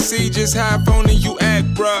world can see just how phony you act,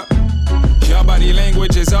 bruh. Your body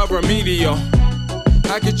language is all remedial.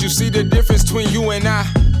 How could you see the difference between you and I?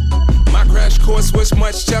 My crash course was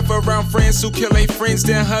much tougher around friends who kill their friends,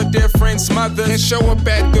 then hug their friends' mother. And show up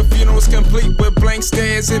at the funerals complete with blank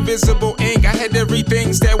stares, invisible ink. I had to read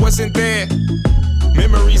things that wasn't there.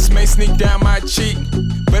 Memories may sneak down my cheek,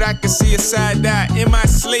 but I can see a side eye in my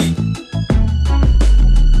sleep.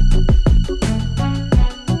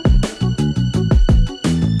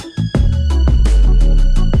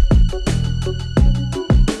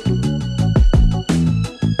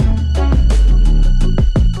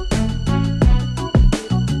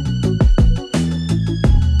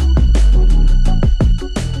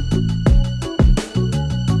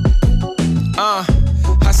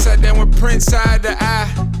 I sat down with Prince eye to eye.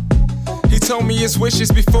 He told me his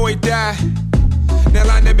wishes before he died. Now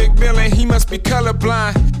like that big Billy, he must be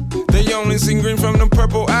colorblind. They only see green from them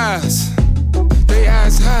purple eyes. They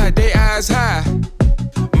eyes high, they eyes high.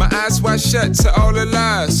 My eyes wide shut to all the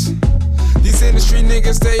lies. These industry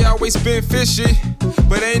niggas, they always been fishy,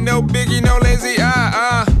 but ain't no biggie, no lazy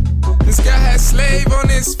eye. This guy has slave on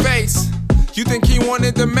his face. You think he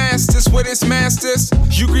wanted the masters with his masters?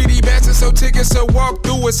 You greedy bastard, so tickets so walk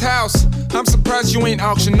through his house. I'm surprised you ain't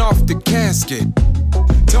auction off the casket.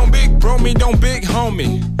 Don't big bro me, don't big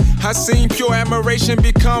homie. I seen pure admiration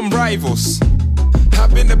become rivals.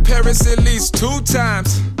 I've been to Paris at least 2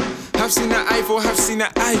 times. I've seen the Eiffel, I've seen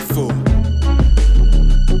the Eiffel.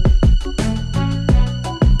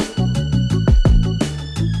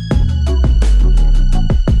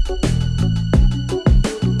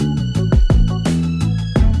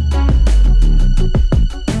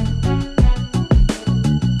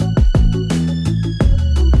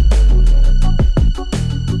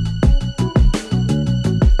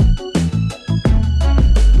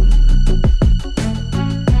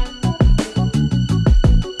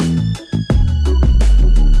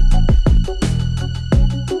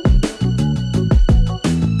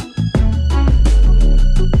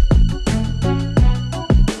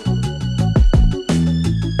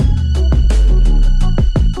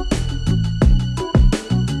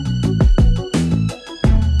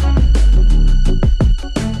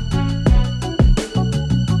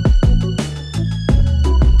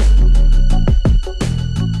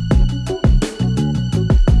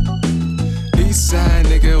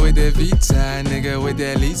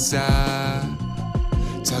 east side.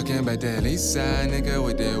 Talking about that east side, nigga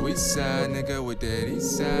with that east side, nigga with that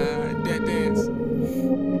east side. That dance.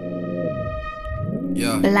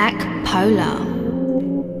 Yeah. Black Polar.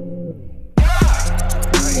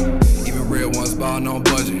 Even real ones ballin' on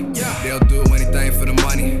budget. They'll do anything for the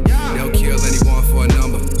money. They'll kill anyone for a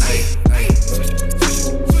number. Hey, hey.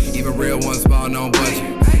 Even real ones ballin' on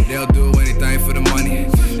budget. They'll do anything for the money.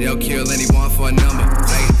 They'll kill anyone for a number.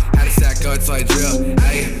 Hey, had a sack up tight drill.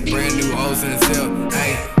 Hey, brand new O's in the zip.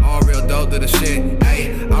 Hey, all real dope to the shit.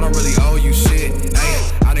 Hey, I don't really owe you shit. Hey,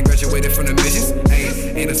 I done graduated from the missions.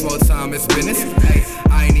 Hey, ain't a small time, it's business. Hey,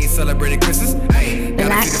 I ain't even celebrating Christmas. Hey,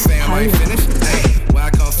 gotta see the fam, I ain't finished. Hey, where I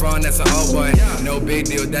come from, that's an old boy. No big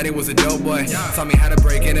deal, daddy was a dope boy. Taught me how to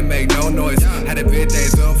break in and make no noise. Had a big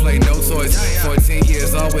days, don't play no toys. 14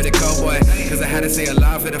 years old with a cowboy. Cause I had to say a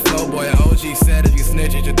lie for the flow boy. OG said if you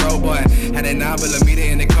snitch, it's your throat boy. Had a 9mm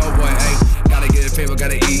in the cold boy. Ay, gotta get a paper,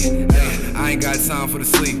 gotta eat. Ay, I ain't got time for the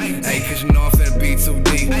sleep. Ay, cause you know I'm finna be too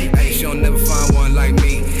deep. Ay, she'll never find one like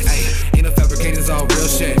me. Ay, you know fabrication's all real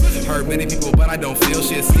shit. Heard many people, but I don't feel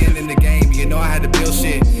shit. Skin in the game, you know I had to build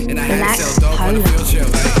shit. And I had to sell dope on the field trip.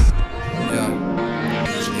 Yeah,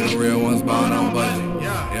 the real ones ballin' on budget.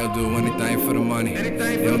 They'll do anything for the money.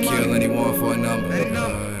 They'll kill anyone for a number.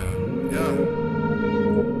 Yeah.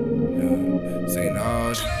 St.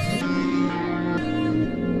 Oz.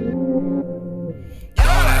 Don't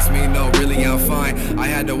ask me, no, really I'm fine. I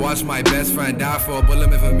had to watch my best friend die for a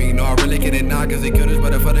bullet for me. No, I really couldn't knock cause he could've,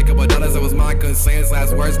 but for a couple dollars that was mine. Couldn't say his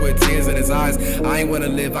last words with tears in his eyes. I ain't wanna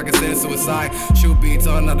live, I consider suicide. Shoot be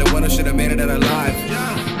told, not the one who should've made it out alive.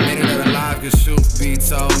 Made it out alive, cause shoot be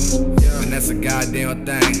told. And that's a goddamn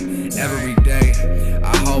thing. Every day,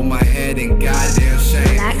 I hold my head in goddamn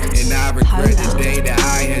shame. And I regret the day that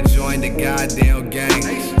I had joined the goddamn gang.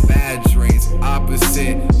 Bad dreams,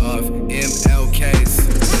 opposite of MLK's.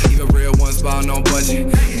 Even real ones ballin' on budget.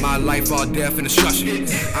 My life all death and destruction.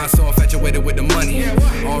 I'm so infatuated with the money.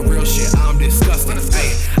 On real shit, I'm disgusting.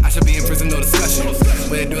 Ay, I should be in prison, no discussion.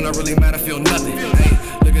 But it do not really matter, feel nothing.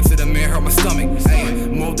 Ay, look into the mirror, hurt my stomach. Ay,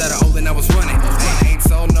 moved out of Oakland, I was running. Ay, ain't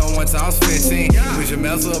told no one till I was 15. We should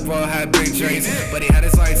mess up, bro, had big dreams. But he had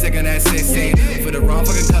his heart taken at 16. For the wrong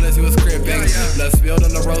fucking colors, he was cripping. Blood spilled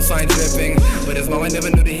on the road sign dripping. But his mama never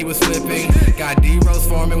knew that he was flipping. Got D-Rose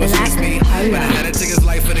for him, it was just me. But I had to take his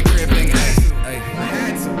life for the cripping. Ay,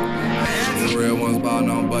 the real ones ballin'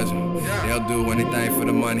 on budget. They'll do anything for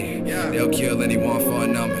the money. They'll kill anyone for a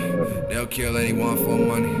number. They'll kill anyone for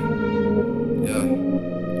money. Yeah.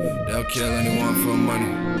 They'll kill anyone for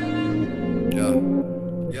money. Yeah.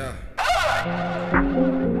 Yeah.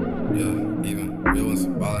 Even real ones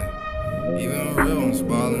ballin'. Even real ones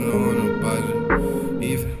ballin' on a budget.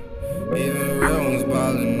 Even real ones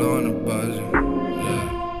ballin' on a budget. Yeah.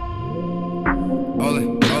 All it.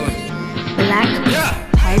 Black.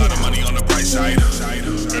 A lot of money on the bright side.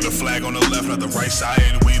 Got a flag on the left, not the right side.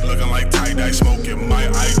 Weed looking like tie-dye, smoking my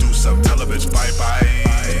eye. Do something, tell a bitch bye-bye.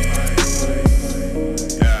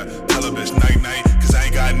 Yeah, tell a bitch night-night. Cause I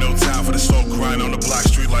ain't got no time for the slow grind on the block.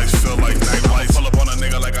 Street lights feel like nightlife. Pull up on a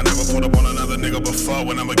nigga like I never pulled up on another nigga before.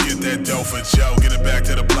 When I'ma get that dough for Joe. Get it back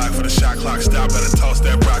to the block for the shot clock. Stop, better toss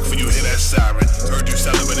that rock for you hear that siren. Heard you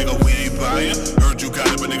selling, but nigga, we ain't buying. Heard you got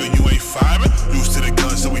it, but nigga, you ain't firing. Used to the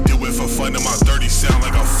gun, so we do it for fun. And my 30 sound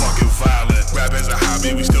like I'm fucking violent. Rap as a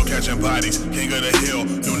hobby, we still catching bodies. King of the hill,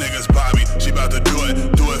 new niggas Bobby. She bout to do it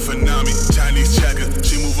for Nami. Chinese checkers,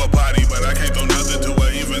 she move her body, but I can't do nothing to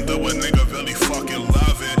her, even though a nigga really fucking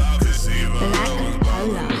love it. Cause even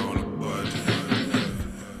on a budget.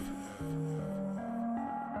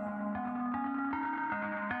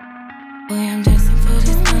 Boy, I'm dancing for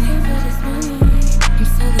this money, I'm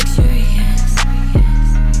so luxurious.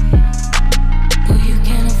 Boy, you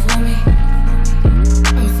can't afford me.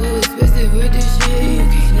 I'm so expensive with this shit, you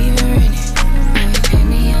can't even rent it. Boy, you pay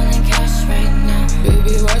me all in cash right now.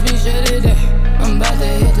 Baby, watch me shut it down. I'm about to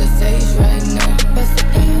hit the stage right now. Bust the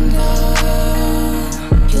band up.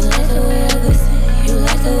 You like the way I glisten, you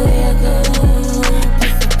like the way I glow.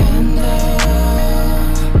 Bust the band up.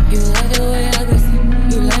 You like the way I glisten,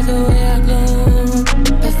 you like the way I glow.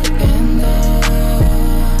 Bust the band up.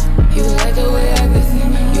 You like the way I glisten,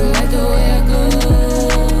 you like the way I glow.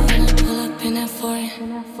 When I pull up in that foreign,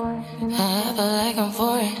 I feel like I'm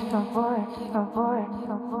foreign.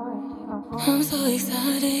 I'm so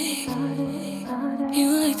exotic. You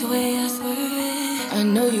like the way I swerve it. I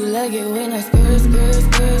know you like it when I skirt.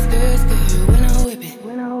 When I whip it.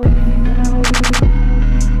 When I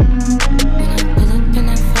pull up in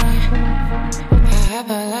that foreign, I hop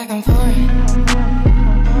out like I'm foreign.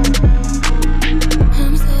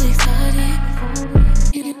 I'm so exotic.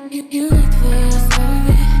 You like the way I swerve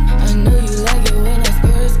it.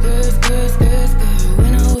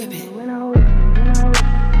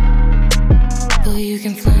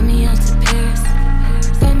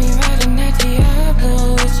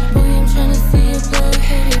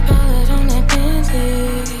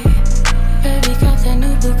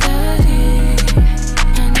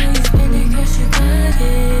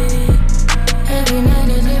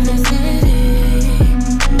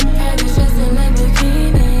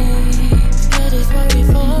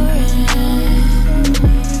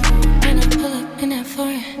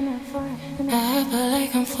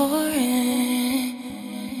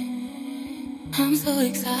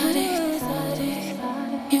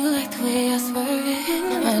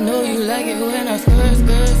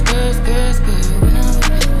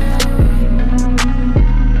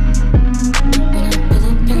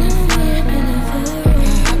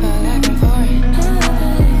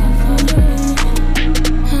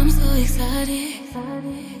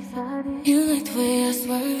 I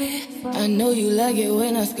swerve it. I know you like it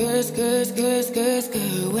when I skirt, skirt, skirt, skirt,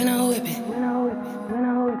 skirt. When I whip it.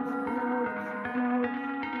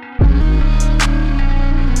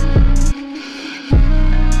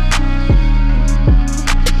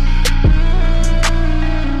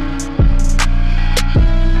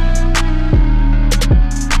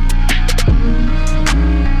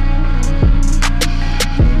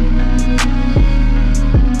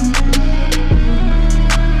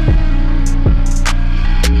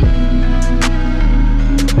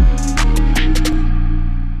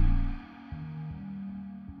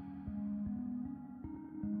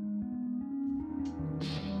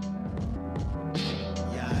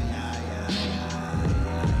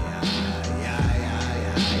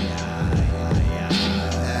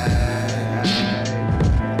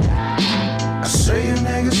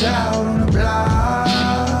 Out on the block,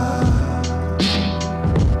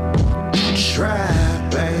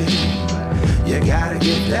 trapping. You gotta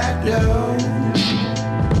get that dough.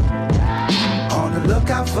 On the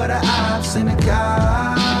lookout for the ops in the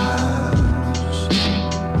cars.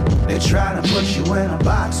 They tryna put you in a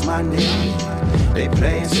box, my nigga. They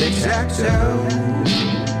playing tic-tac-toe.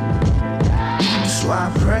 So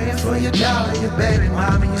I'm praying for your daughter, your baby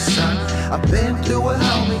mama, your son. I've been through it,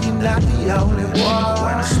 homie, you're not the only one.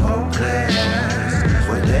 When the smoke clears,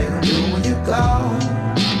 what they gon' do when you go?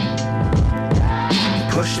 You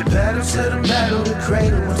push the pedal to the metal, the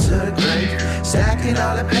cradle into the grave. Stacking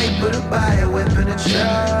all the paper to buy a whip and a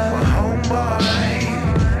truck. Well,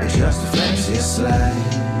 homeboy, it's just a fanciest slave.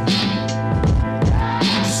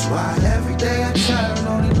 That's why every day I turn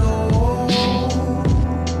on the nose.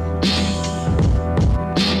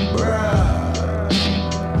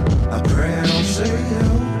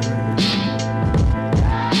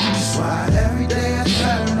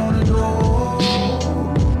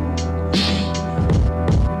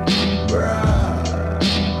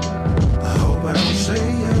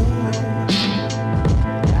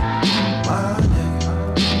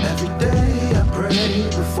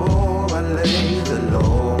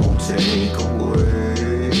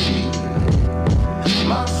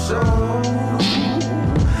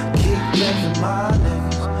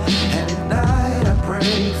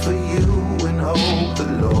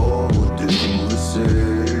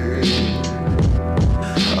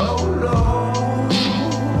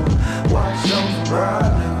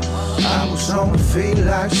 Feel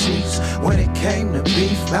like sheets when it came to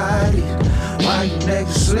beef bodies. While you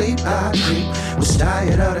niggas sleep, I creep. Was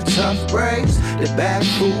tired of the tough breaks, the bad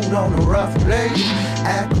food on the rough plate.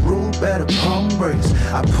 Act rude, better pump brakes.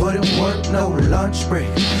 I put in work, no lunch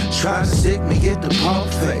break. Try to stick me, get the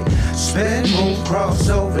pump fake. Spin, move,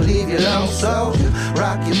 crossover, leave you lost soldier.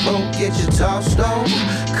 Rock your boat, get your tossed over.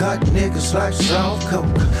 Cut niggas like soft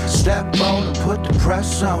coke. Step on them, put the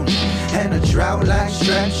press on them. And a drought like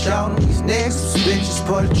stretch on them. These niggas, bitches,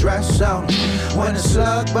 put a dress on them. When the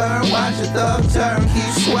slug burn, watch a thug turn,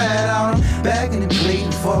 keep sweat on them. Begging and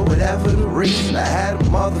pleading for whatever the reason. I had them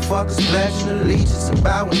motherfuckers pledging allegiance and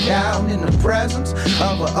bowing down in the presence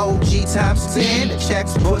of an OG times 10 that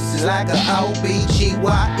checks pussies like a OBGYN.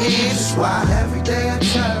 That's why every day I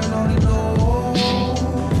turn on the nose.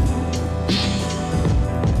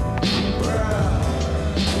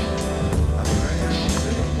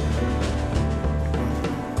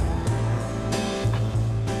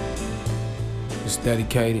 It's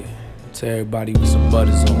dedicated to everybody with some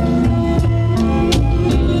butters on.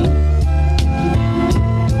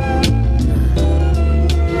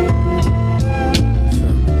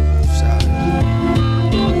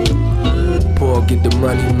 Get the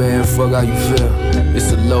money, man, fuck how you feel.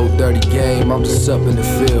 It's a low, dirty game, I'm just up in the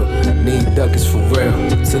field. Need duckers for real,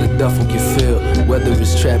 till the duffel get filled. Whether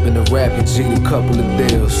it's trapping or rapping, G a couple of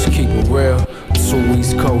deals. Keep it real, I'm too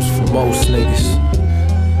East Coast for most niggas,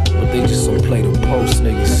 but they just don't play the post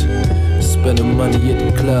niggas. Spending money at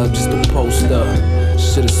the club just to post up.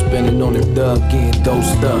 Should've spent it on the dub, getting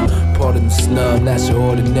dosed up. Part of the snub, not your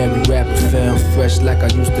ordinary rapper fam. Fresh like I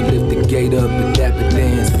used to lift the gate up and dapper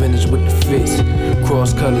dance. Finish with the fits,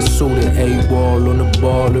 cross-color suit and A-wall on the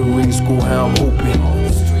ball. The read school how I'm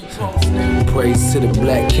hooping. Praise to the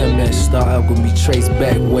black Chemex. Star out with me traced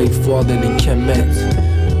back way farther than Chemex.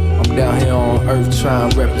 I'm down here on earth trying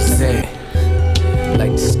to represent.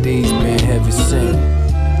 Like the Steve's been heavy sent,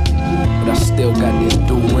 but I still got this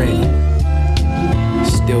due rent.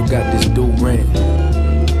 Still got this due rent.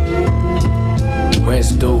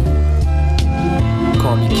 Rent's due.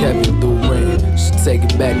 Call me Kevin due rent. Should take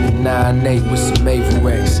it back to 9-8 with some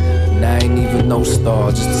Avirex. And I ain't even no star,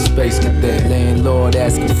 just a space cadet. Landlord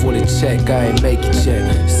asking for the check, I ain't make it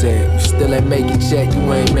yet. Said, you still ain't make it yet, you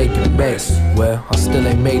ain't making bets. Well, I still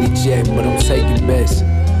ain't made it yet, but I'm taking bets.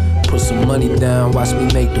 Put some money down, watch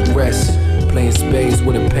me make the rest. Playing spades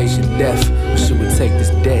with a patient death. Or should we take this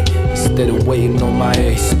debt instead of waiting on my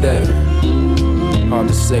 8th step? Hard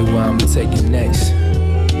to say where I'ma take it next.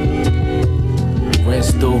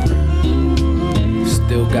 Rent's due,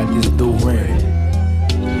 still got this due rent.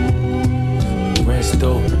 Rent's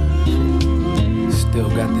due, still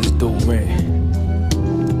got this due rent.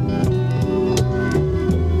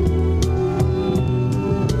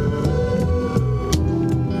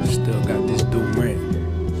 Still got this due rent.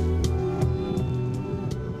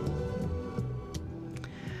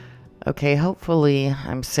 Okay, hopefully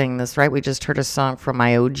I'm saying this right. We just heard a song from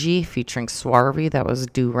Iogi featuring Swarvy. That was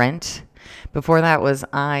Do Rent. Before that was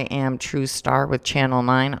I Am True Star with Channel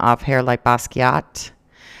 9 off Hair Like Basquiat.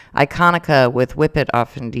 Iconica with Whip It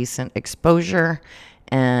off Indecent Exposure.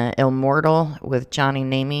 Immortal with Johnny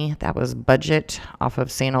Namey. That was Budget off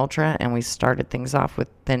of St. Ultra. And we started things off with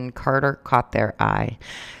Thin Carter, Caught Their Eye.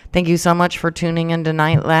 Thank you so much for tuning in to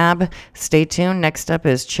Night Lab. Stay tuned. Next up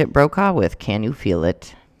is Chip Brokaw with Can You Feel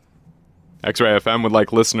It? X-Ray FM would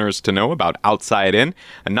like listeners to know about Outside In,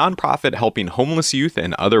 a nonprofit helping homeless youth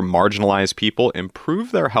and other marginalized people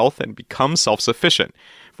improve their health and become self-sufficient.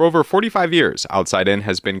 For over 45 years, Outside In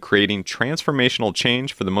has been creating transformational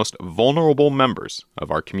change for the most vulnerable members of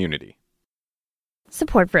our community.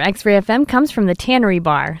 Support for X-Ray FM comes from the Tannery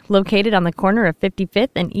Bar. Located on the corner of 55th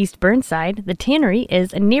and East Burnside, the Tannery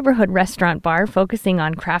is a neighborhood restaurant bar focusing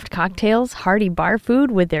on craft cocktails, hearty bar food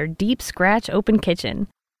with their deep scratch open kitchen.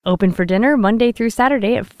 Open for dinner Monday through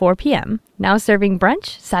Saturday at 4 p.m. Now serving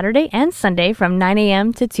brunch Saturday and Sunday from 9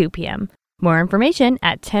 a.m. to 2 p.m. More information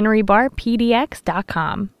at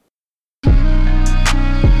TanneryBarPDX.com.